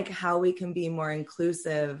wonder like how we can be more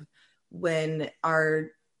inclusive when our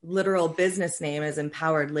literal business name is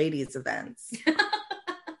Empowered Ladies Events.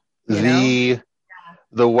 The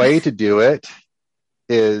way to do it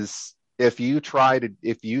is, if you try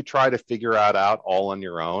to figure it out all on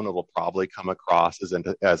your own, it'll probably come across as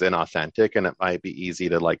inauthentic, and it might be easy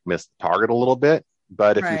to like miss the target a little bit.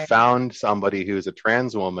 But if you found somebody who's a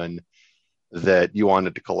trans woman that you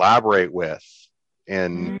wanted to collaborate with,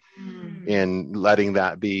 in letting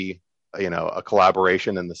that be, a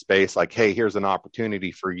collaboration in the space, like, hey, here's an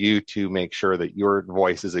opportunity for you to make sure that your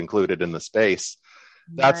voice is included in the space.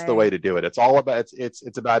 That's the way to do it. It's all about,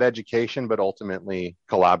 it's about education, but ultimately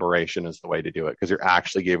collaboration is the way to do it, because you're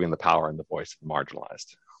actually giving the power and the voice of the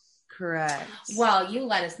marginalized. Correct. Well, you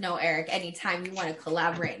let us know, Eric, anytime you want to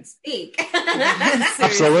collaborate and speak.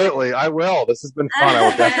 Absolutely. I will. This has been fun. I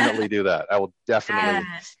will definitely do that. I will definitely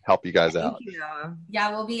help you guys out. Yeah,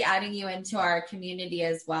 we'll be adding you into our community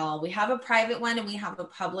as well. We have a private one and we have a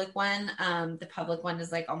public one. The public one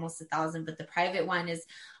is like almost 1,000, but the private one is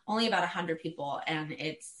only about 100 people, and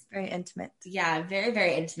it's very intimate. Yeah, very,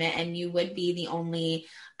 very intimate. And you would be the only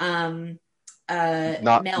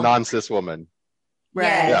non-cis woman.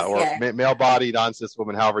 Right. Yes, or male body, non-cis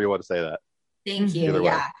woman, however you want to say that. Thank you.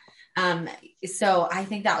 So I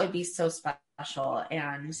think that would be so special,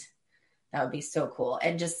 and that would be so cool.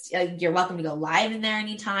 And just you're welcome to go live in there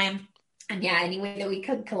anytime. And any way that we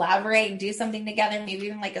could collaborate and do something together, maybe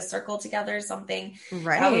even like a circle together or something.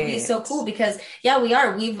 Right. That would be so cool, because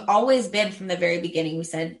we've always been, from the very beginning, we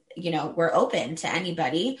said, we're open to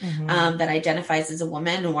anybody that identifies as a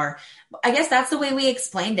woman, or I guess that's the way we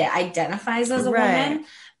explained it, identifies as a woman,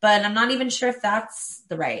 but I'm not even sure if that's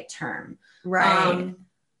the right term. Right.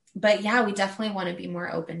 But we definitely want to be more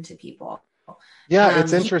open to people. Yeah.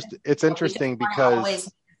 It's interesting because always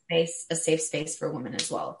a safe space for women as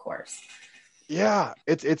well, of course. Yeah,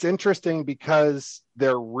 it's interesting because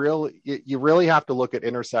you really have to look at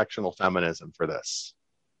intersectional feminism for this,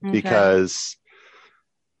 because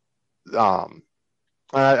I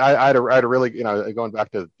had a really, going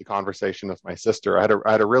back to the conversation with my sister, I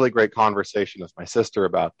had a really great conversation with my sister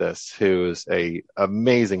about this, who's a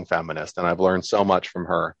amazing feminist, and I've learned so much from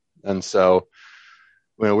her. And so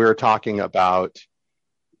when we were talking about,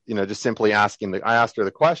 just simply I asked her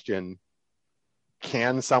the question,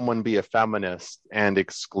 can someone be a feminist and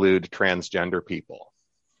exclude transgender people?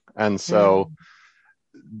 And so,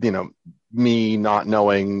 me not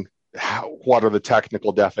knowing what are the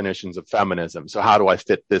technical definitions of feminism. So how do I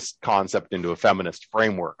fit this concept into a feminist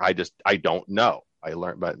framework? I don't know. I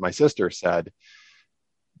learned, but my sister said,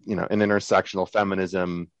 an intersectional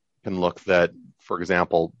feminism can look that, for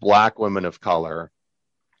example, Black women of color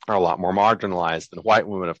are a lot more marginalized than white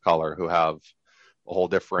women of color who have a whole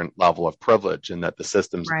different level of privilege, and that the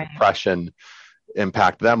systems of oppression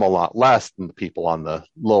impact them a lot less than the people on the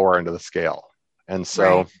lower end of the scale. And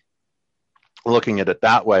so looking at it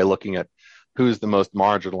that way, looking at who's the most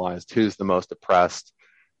marginalized, who's the most oppressed,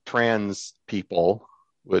 trans people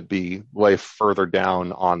would be way further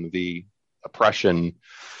down on the oppression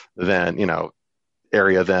than,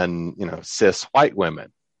 area than, cis white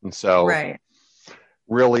women. And so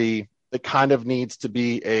really it kind of needs to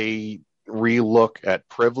be a relook at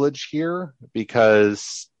privilege here,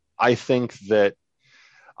 because I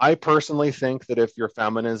personally think that if your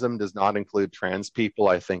feminism does not include trans people,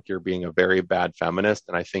 I think you're being a very bad feminist.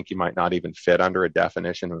 And I think you might not even fit under a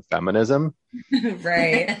definition of feminism.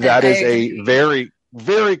 Right. That is a very,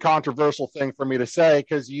 very controversial thing for me to say,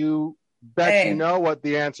 because you bet you know what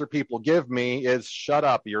the answer people give me is, shut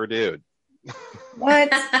up, you're a dude.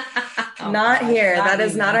 What? Not here. That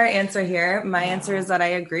is not our answer here. My answer is that I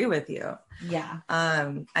agree with you. Yeah.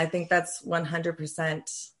 I think that's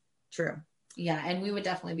 100% true. Yeah. And we would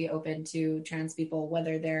definitely be open to trans people,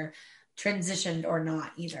 whether they're transitioned or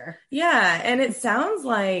not either. Yeah. And it sounds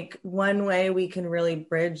like one way we can really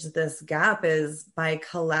bridge this gap is by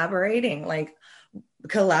collaborating. By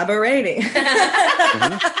collaborating.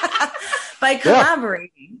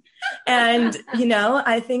 And,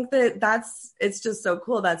 I think it's just so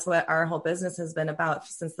cool. That's what our whole business has been about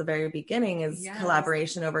since the very beginning, is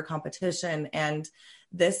collaboration over competition. And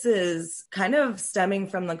this is kind of stemming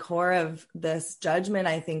from the core of this judgment,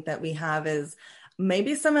 I think, that we have, is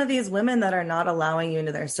maybe some of these women that are not allowing you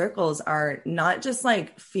into their circles are not just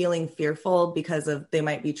feeling fearful because they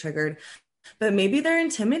might be triggered, but maybe they're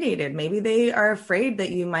intimidated. Maybe they are afraid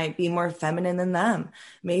that you might be more feminine than them.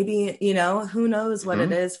 Maybe, who knows what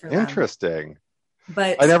it is for them. Interesting.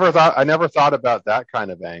 But I never thought about that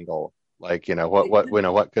kind of angle. What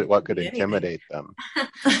could intimidate them?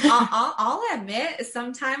 I'll admit,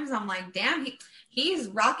 sometimes I'm like, damn, he's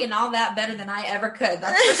rocking all that better than I ever could.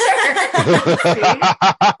 That's for sure.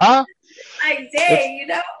 Dang,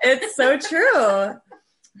 it's so true.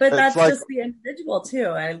 But that's just the individual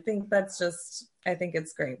too. I think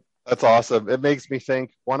it's great. That's awesome. It makes me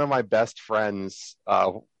think, one of my best friends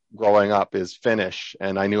growing up is Finnish,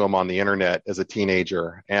 and I knew him on the internet as a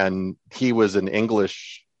teenager, and he was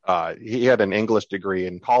he had an English degree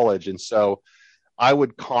in college. And so I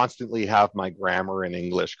would constantly have my grammar in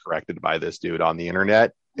English corrected by this dude on the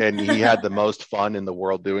internet. And he had the most fun in the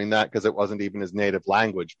world doing that, because it wasn't even his native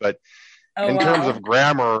language. But in terms of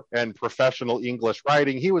grammar and professional English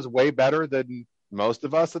writing, he was way better than most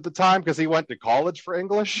of us at the time, because he went to college for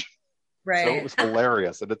English. Right. So it was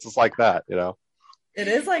hilarious. And it's just like that, It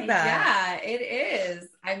is like that. Yeah, it is.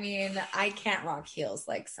 I mean, I can't rock heels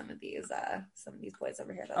like some of these boys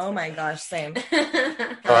over here. Oh my gosh, same.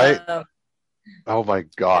 Right? Oh my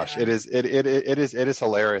gosh, yeah. It is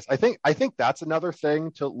hilarious. I think that's another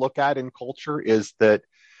thing to look at in culture, is that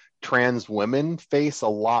trans women face a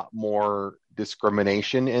lot more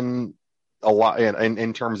discrimination in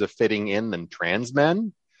terms of fitting in than trans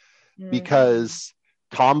men, because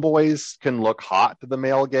tomboys can look hot to the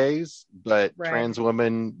male gaze, but trans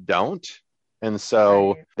women don't. And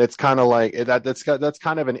so it's kind of like that's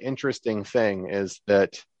kind of an interesting thing, is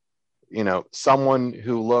that, someone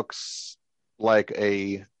who looks like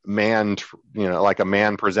a man, like a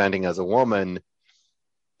man presenting as a woman,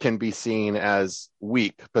 can be seen as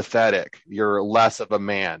weak, pathetic. You're less of a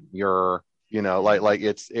man. You're,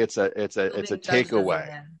 it's a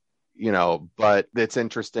takeaway, but it's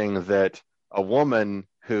interesting that a woman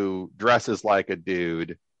who dresses like a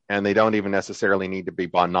dude, and they don't even necessarily need to be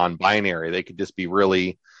non-binary. They could just be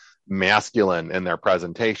really masculine in their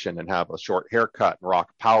presentation and have a short haircut and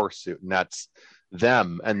rock a power suit, and that's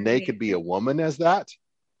them. And they could be a woman as that,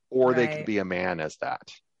 or they could be a man as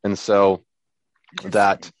that. And so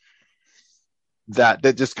that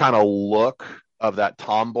just kind of look of that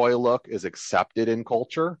tomboy look is accepted in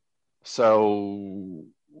culture. So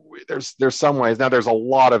there's some ways. Now there's a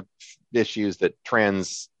lot of issues that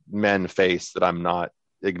trans men face that I'm not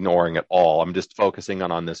ignoring at all. I'm just focusing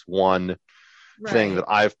on this one thing that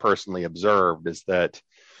I've personally observed, is that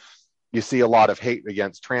you see a lot of hate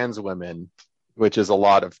against trans women, which is a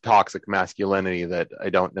lot of toxic masculinity that I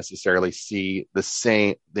don't necessarily see the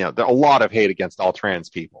same. There are a lot of hate against all trans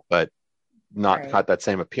people, but not that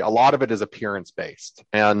same appeal. A lot of it is appearance based.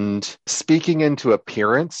 And speaking into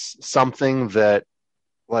appearance, something that,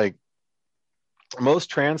 most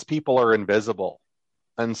trans people are invisible.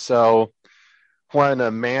 And so when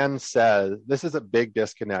a man says, this is a big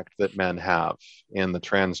disconnect that men have in the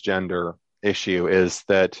transgender issue, is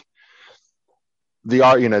that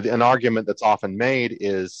an argument that's often made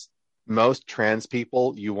is most trans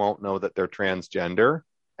people, you won't know that they're transgender,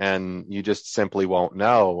 and you just simply won't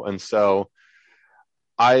know. And so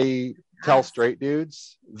I tell straight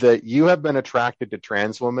dudes that you have been attracted to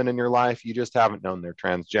trans women in your life. You just haven't known they're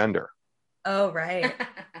transgender. Oh, right.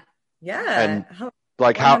 Yeah. And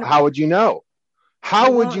like, how would you know?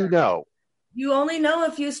 How would you know? You only know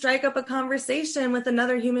if you strike up a conversation with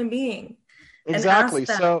another human being. Exactly. And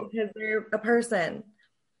ask them because they're a person.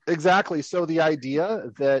 Exactly. So the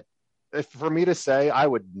idea that for me to say I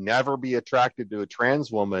would never be attracted to a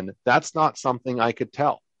trans woman, that's not something I could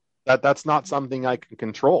tell. That's not something I can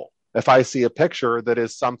control. If I see a picture that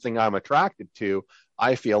is something I'm attracted to,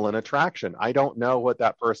 I feel an attraction. I don't know what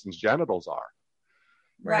that person's genitals are.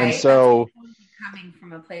 Right. And so coming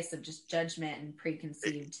from a place of just judgment and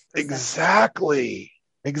preconceived perception.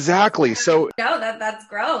 Exactly. So no, that's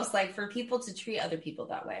gross. Like for people to treat other people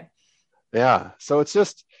that way. Yeah. So it's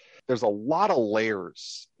just, there's a lot of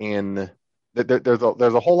layers there's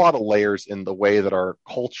a whole lot of layers in the way that our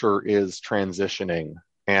culture is transitioning.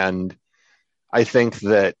 And I think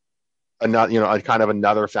that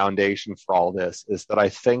another foundation for all this is that I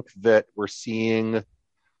think that we're seeing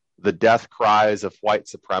the death cries of white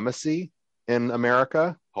supremacy in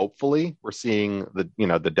America. Hopefully we're seeing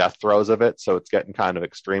the death throes of it. So it's getting kind of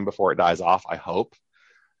extreme before it dies off, I hope.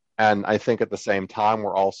 And I think at the same time,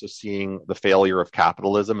 we're also seeing the failure of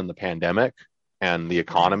capitalism in the pandemic and the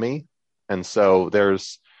economy. And so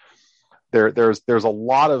there's a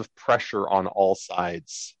lot of pressure on all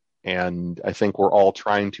sides. And I think we're all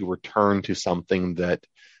trying to return to something that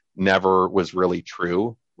never was really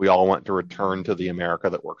true. We all want to return to the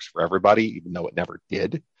America that works for everybody, even though it never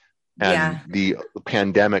did. And the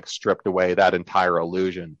pandemic stripped away that entire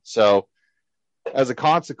illusion. So as a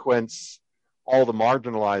consequence, all the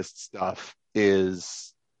marginalized stuff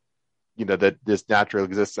is, that this naturally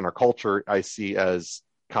exists in our culture, I see as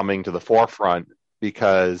coming to the forefront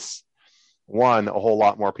because, one, a whole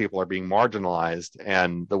lot more people are being marginalized,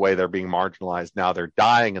 and the way they're being marginalized now, they're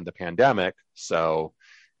dying in the pandemic. So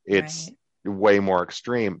it's way more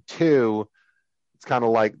extreme. Two, it's kind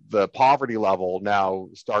of like the poverty level now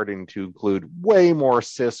starting to include way more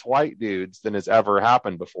cis white dudes than has ever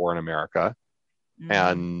happened before in America.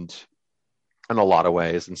 And in a lot of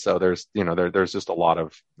ways. And so there's just a lot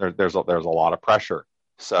of, there's a lot of pressure.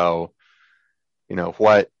 So,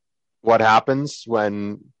 what happens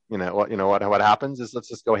when, what happens is, let's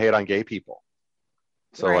just go hate on gay people.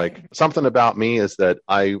 So like something about me is that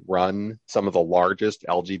I run some of the largest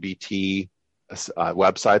LGBT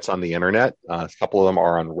websites on the internet. A couple of them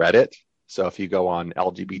are on Reddit. So if you go on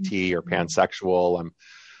LGBT or pansexual, I'm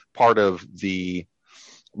part of the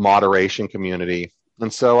moderation community.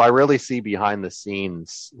 And so I really see behind the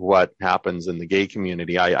scenes what happens in the gay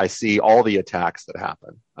community. I see all the attacks that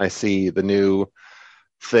happen. I see the new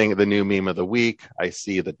thing, the new meme of the week. I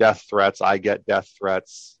see the death threats. I get death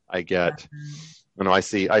threats. I get, I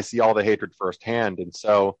see all the hatred firsthand. And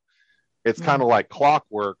so it's kind of like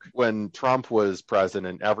clockwork. When Trump was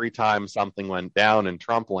president, every time something went down in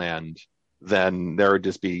Trump land, then there would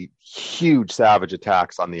just be huge savage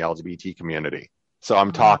attacks on the LGBT community. So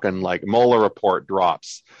I'm talking like Mueller report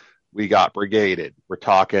drops, we got brigaded. We're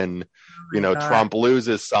talking, Trump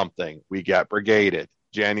loses something, we get brigaded.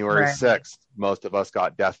 January 6th, most of us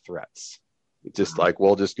got death threats. It's just like,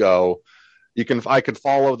 we'll just go, I could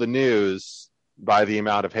follow the news by the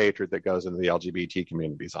amount of hatred that goes into the LGBT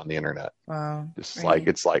communities on the internet. Wow. It's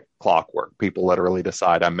like clockwork. People literally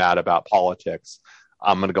decide, I'm mad about politics,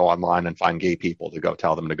 I'm going to go online and find gay people to go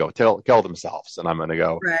tell them to go kill themselves. And I'm going to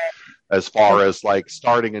go as far as like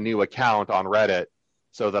starting a new account on Reddit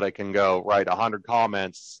so that I can go write 100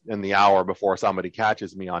 comments in the hour before somebody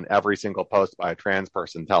catches me on every single post by a trans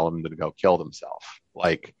person telling them to go kill themselves.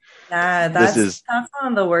 Like, that's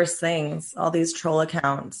one of the worst things, all these troll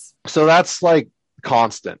accounts. So that's like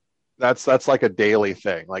constant. That's like a daily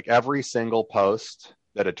thing. Like every single post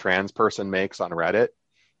that a trans person makes on Reddit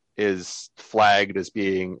is flagged as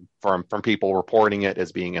being from people reporting it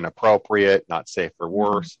as being inappropriate, not safe for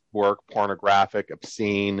work, pornographic,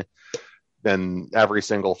 obscene. Then every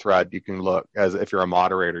single thread you can look, as if you're a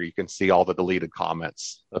moderator, you can see all the deleted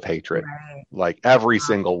comments of hatred, like every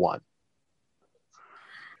single one.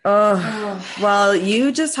 Oh, well,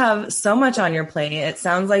 you just have so much on your plate. It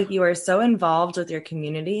sounds like you are so involved with your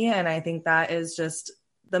community. And I think that is just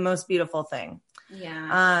the most beautiful thing.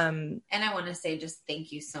 Yeah. And I want to say just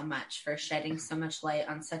thank you so much for shedding so much light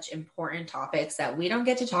on such important topics that we don't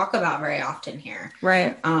get to talk about very often here.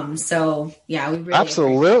 Right. So yeah, we really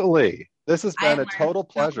absolutely. This has been a total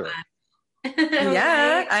pleasure.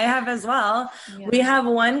 Yeah, Right? I have as well. Yeah. We have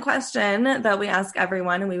one question that we ask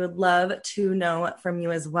everyone, and we would love to know from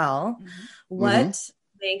you as well. Mhm. What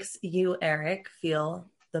makes you, Erik, feel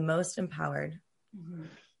the most empowered? Mhm.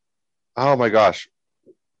 Oh my gosh.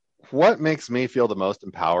 What makes me feel the most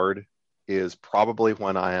empowered is probably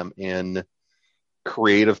when I am in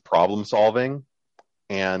creative problem solving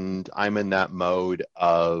and I'm in that mode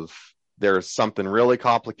of there's something really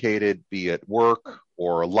complicated, be it work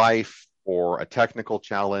or life or a technical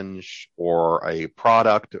challenge or a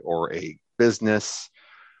product or a business,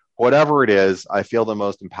 whatever it is, I feel the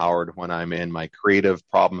most empowered when I'm in my creative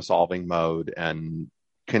problem solving mode and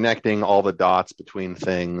connecting all the dots between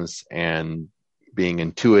things and being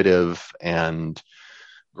intuitive and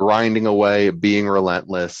grinding away, being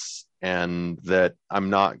relentless, and that I'm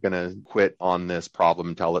not going to quit on this problem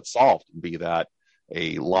until it's solved, be that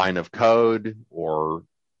a line of code or,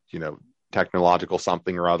 technological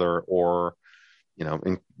something or other, or,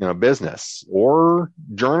 business or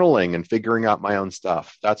journaling and figuring out my own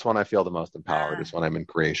stuff. That's when I feel the most empowered is when I'm in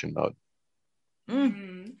creation mode.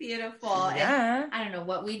 Beautiful. Yeah. And I don't know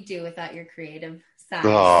what we'd do without your creative side.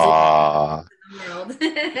 In the world.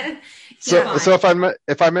 So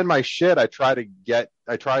if I'm in my shit, I try to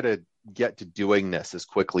get to doing this as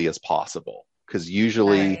quickly as possible, because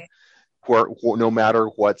usually no matter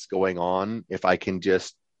what's going on, if I can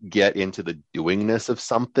just get into the doingness of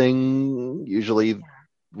something, usually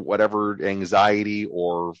whatever anxiety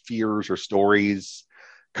or fears or stories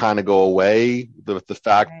kind of go away. The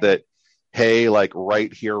fact that, hey, like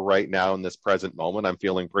right here, right now in this present moment, I'm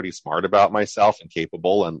feeling pretty smart about myself and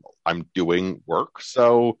capable, and I'm doing work.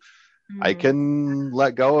 So I can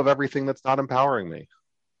let go of everything that's not empowering me.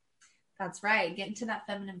 That's right. Get into that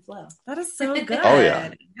feminine flow. That is so good. Oh,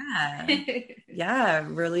 yeah. Yeah.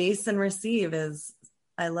 Release and receive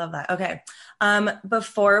I love that. Okay.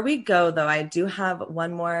 Before we go though, I do have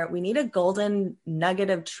one more. We need a golden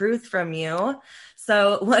nugget of truth from you.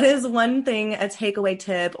 So what is one thing, a takeaway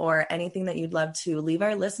tip or anything that you'd love to leave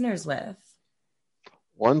our listeners with?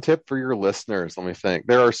 One tip for your listeners. Let me think.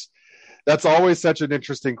 That's always such an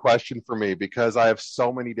interesting question for me, because I have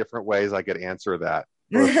so many different ways I could answer that.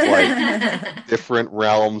 It's like different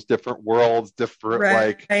realms, different worlds, different,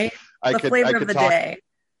 right.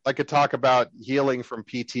 I could talk about healing from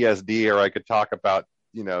PTSD, or I could talk about,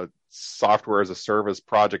 software as a service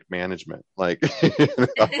project management. Like,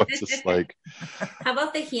 it's just like, how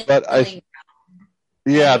about the healing?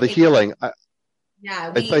 The healing.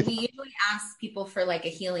 We usually ask people for like a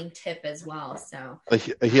healing tip as well. So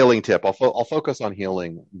a healing tip. I'll focus on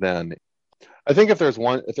healing then. I think if there's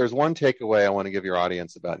one takeaway I want to give your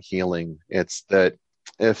audience about healing, it's that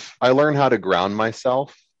if I learn how to ground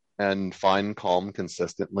myself and find calm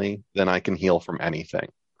consistently, then I can heal from anything.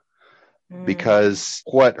 Because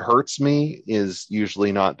what hurts me is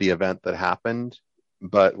usually not the event that happened,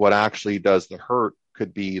 but what actually does the hurt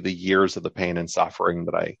could be the years of the pain and suffering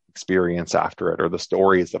that I experience after it, or the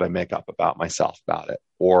stories that I make up about myself about it.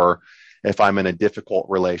 Or if I'm in a difficult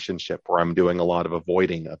relationship where I'm doing a lot of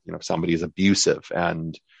avoiding of, somebody's abusive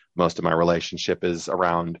and most of my relationship is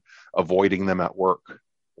around avoiding them at work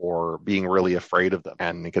or being really afraid of them.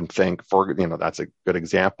 And you can think that's a good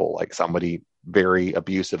example, like somebody very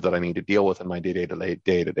abusive that I need to deal with in my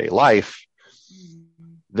day-to-day life.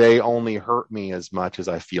 They only hurt me as much as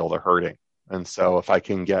I feel the hurting. And so if I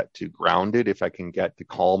can get to grounded, if I can get to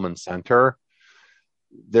calm and center,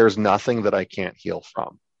 there's nothing that I can't heal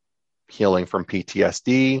from. Healing from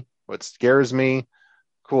PTSD, what scares me,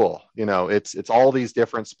 cool. It's all these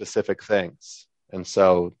different specific things. And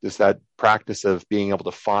so there's that practice of being able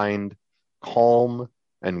to find calm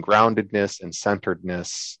and groundedness and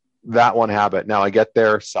centeredness, that one habit. Now I get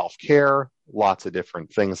there, self-care, lots of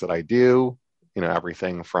different things that I do,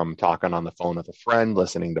 everything from talking on the phone with a friend,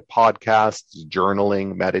 listening to podcasts,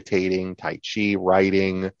 journaling, meditating, Tai Chi,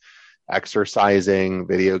 writing, exercising,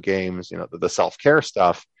 video games, the self-care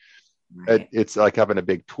stuff. Right. It's like having a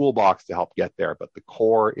big toolbox to help get there. But the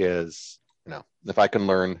core is, if I can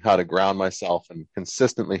learn how to ground myself and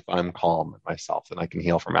consistently find calm in myself, then I can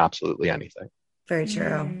heal from absolutely anything. Very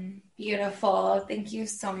true. Beautiful. Thank you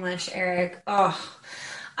so much, Erik. Oh,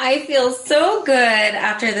 I feel so good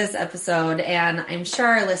after this episode, and I'm sure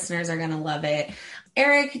our listeners are going to love it.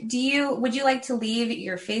 Erik, would you like to leave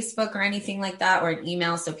your Facebook or anything like that, or an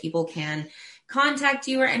email so people can contact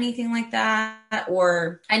you or anything like that?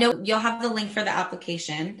 Or I know you'll have the link for the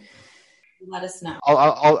application. let us know.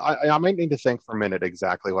 I might need to think for a minute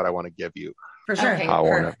exactly what I want to give you. For sure. Okay, I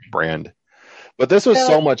want to brand. But this was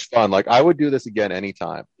so much fun. Like, I would do this again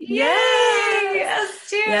anytime. Yay! Yes,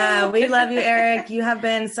 too. Yeah, we love you, Erik. You have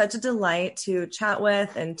been such a delight to chat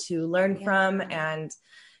with and to learn from and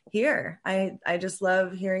hear. I just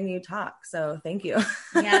love hearing you talk. So thank you.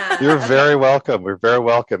 Yeah. You're very welcome. We're very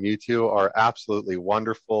welcome. You two are absolutely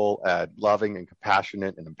wonderful and loving and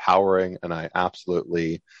compassionate and empowering. And I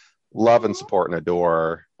absolutely love and support and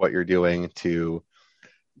adore what you're doing to,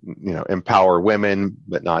 empower women,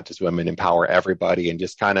 but not just women, empower everybody. And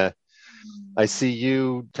just kind of, I see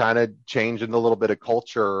you kind of changing a little bit of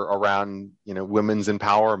culture around, women's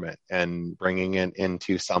empowerment and bringing it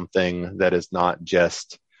into something that is not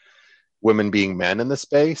just women being men in the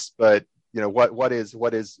space, but what is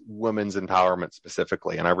women's empowerment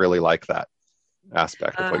specifically? And I really like that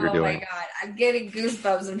aspect of what you're doing. Oh my God, I'm getting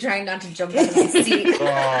goosebumps. I'm trying not to jump out of my seat.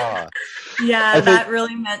 Yeah, that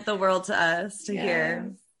really meant the world to us to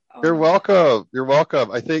hear. You're welcome. You're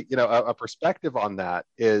welcome. I think, a perspective on that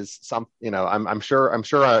is I'm sure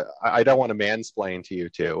I don't want to mansplain to you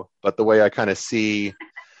two, but the way I kind of see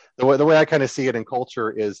the way I kind of see it in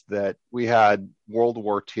culture is that we had World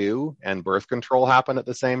War II and birth control happen at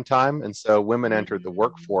the same time. And so women entered the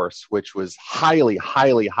workforce, which was highly,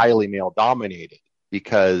 highly, highly male dominated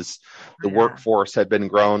because the workforce had been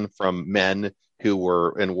grown from men who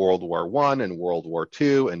were in World War I and World War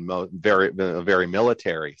II and very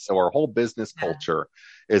military. So our whole business culture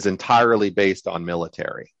is entirely based on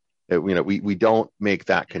military. We don't make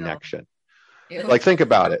that connection. Like, think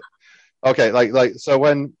about it. Okay, so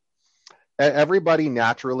when everybody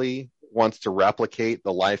naturally wants to replicate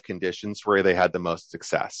the life conditions where they had the most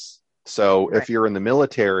success. So if you're in the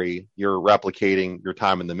military, you're replicating your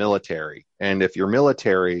time in the military. And if you're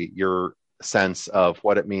military, your sense of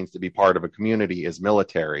what it means to be part of a community is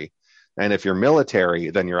military. And if you're military,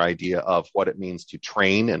 then your idea of what it means to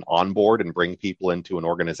train and onboard and bring people into an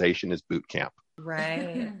organization is boot camp.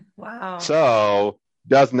 Right. Wow. So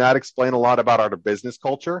doesn't that explain a lot about our business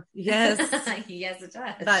culture? Yes. Yes, it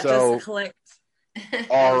does. That just clicked.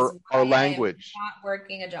 Our language. Not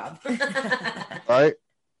working a job. Right?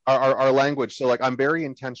 Our language. So I'm very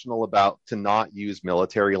intentional about to not use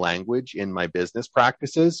military language in my business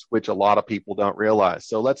practices, which a lot of people don't realize.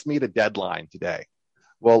 So let's meet a deadline today.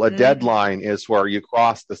 Well, a deadline is where you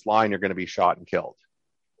cross this line, you're going to be shot and killed,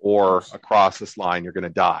 or across this line, you're going to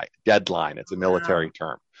die. Deadline. It's a military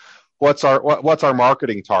term. What's our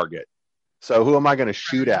marketing target? So who am I going to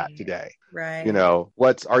shoot at today? Right.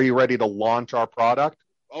 Are you ready to launch our product?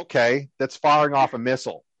 Okay. That's firing off a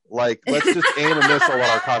missile. Let's just aim a missile at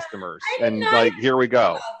our customers. And here we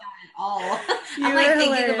go. I'm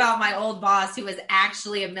thinking about my old boss who was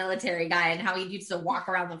actually a military guy and how he used to walk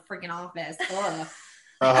around the freaking office.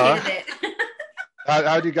 I hated it.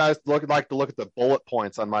 How do you guys look at the bullet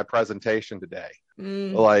points on my presentation today?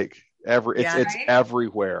 It's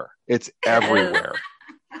everywhere. It's everywhere.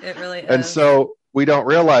 It really is. And so we don't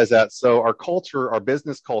realize that. So our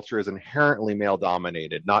business culture is inherently male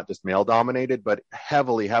dominated, not just male dominated, but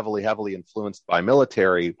heavily, heavily, heavily influenced by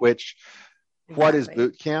military, which what is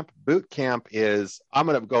boot camp? Boot camp is I'm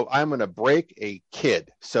going to break a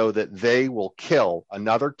kid so that they will kill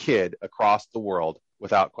another kid across the world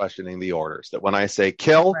without questioning the orders. That when I say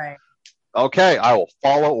kill, okay, I will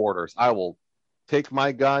follow orders. I will take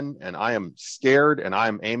my gun and I am scared and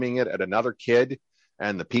I'm aiming it at another kid.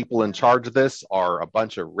 And the people in charge of this are a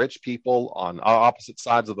bunch of rich people on opposite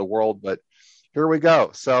sides of the world. But here we go.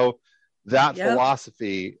 So that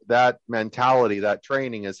philosophy, that mentality, that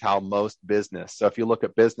training is how most business. So if you look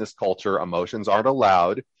at business culture, emotions aren't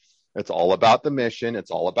allowed. It's all about the mission. It's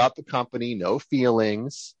all about the company. No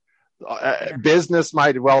feelings. Business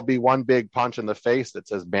might well be one big punch in the face that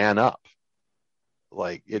says man up.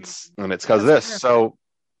 It's because of this. So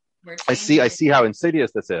I see how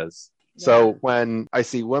insidious this is. Yeah. So when I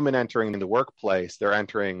see women entering the workplace, they're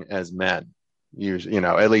entering as men, usually,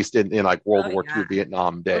 at least in World War II,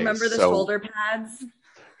 Vietnam days. Remember the shoulder pads?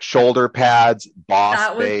 Shoulder pads, boss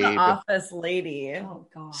that was babe. The office lady. Oh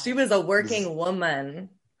God. She was a working woman.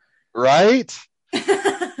 Right?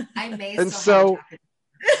 I may and so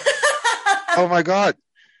oh my God.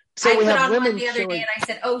 So I we put have on women one the other day and I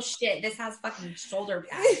said, oh shit, this has fucking shoulder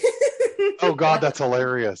pads. Oh God, that's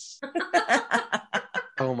hilarious.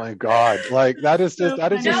 Oh my God. That is just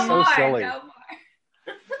so silly. No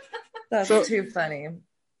That's too funny.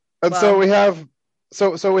 And so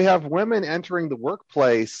we have women entering the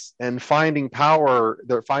workplace and finding power.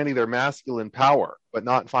 They're finding their masculine power, but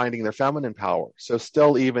not finding their feminine power. So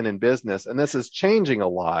still even in business, and this is changing a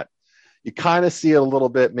lot. You kind of see it a little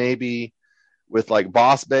bit maybe with like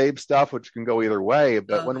boss babe stuff, which can go either way.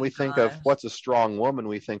 But Oh when my we think of gosh. what's a strong woman,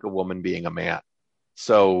 we think a woman being a man.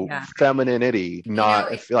 So Yeah. femininity,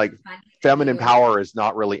 not it's like funny that feminine you- power has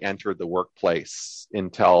not really entered the workplace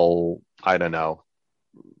until, I don't know,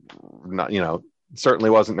 not, certainly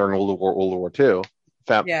wasn't during World War II.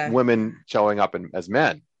 Yeah. Women showing up as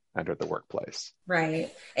men entered the workplace.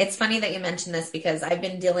 Right. It's funny that you mentioned this because I've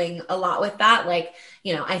been dealing a lot with that. Like,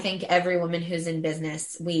 I think every woman who's in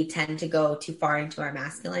business, we tend to go too far into our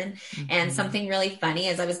masculine. And something really funny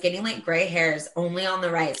is I was getting like gray hairs only on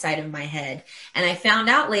the right side of my head. And I found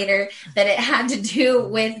out later that it had to do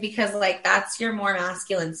with, because like that's your more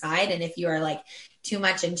masculine side. And if you are like too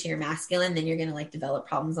much into your masculine, then you're going to like develop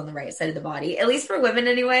problems on the right side of the body, at least for women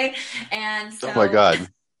anyway. And so, oh my God.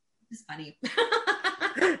 It's funny.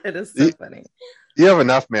 It is so funny. You have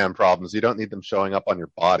enough man problems. You don't need them showing up on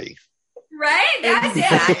your body. Right? That's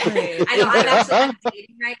Exactly. it. I know. I'm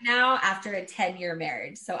dating right now after a 10-year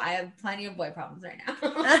marriage. So I have plenty of boy problems right now.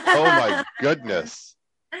 Oh my goodness.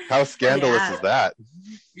 How scandalous is that?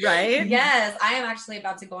 Right? Yes. I am actually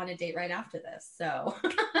about to go on a date right after this. So.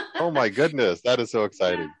 Oh my goodness. That is so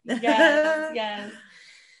exciting. Yes.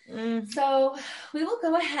 So we will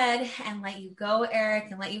go ahead and let you go,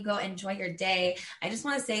 Erik, and let you go enjoy your day. I just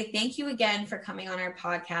want to say thank you again for coming on our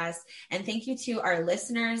podcast, and thank you to our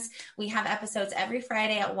listeners. We have episodes every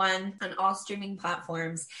Friday at 1 on all streaming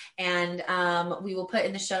platforms, and we will put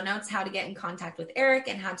in the show notes how to get in contact with Erik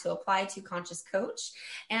and how to apply to Conscious Coach.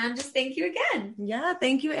 And just thank you again. Yeah,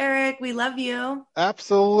 thank you, Erik. We love you.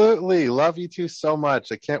 Absolutely. Love you two so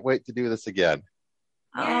much. I can't wait to do this again.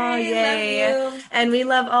 Oh, Yay, yay. love you. And we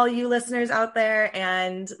love all you listeners out there,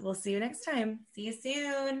 and we'll see you next time. See you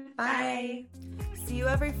soon. Bye. See you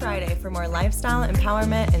every Friday for more lifestyle,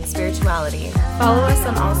 empowerment, and spirituality. Follow us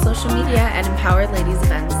on all social media at Empowered Ladies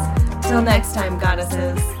Events. Till next time,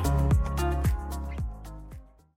 goddesses.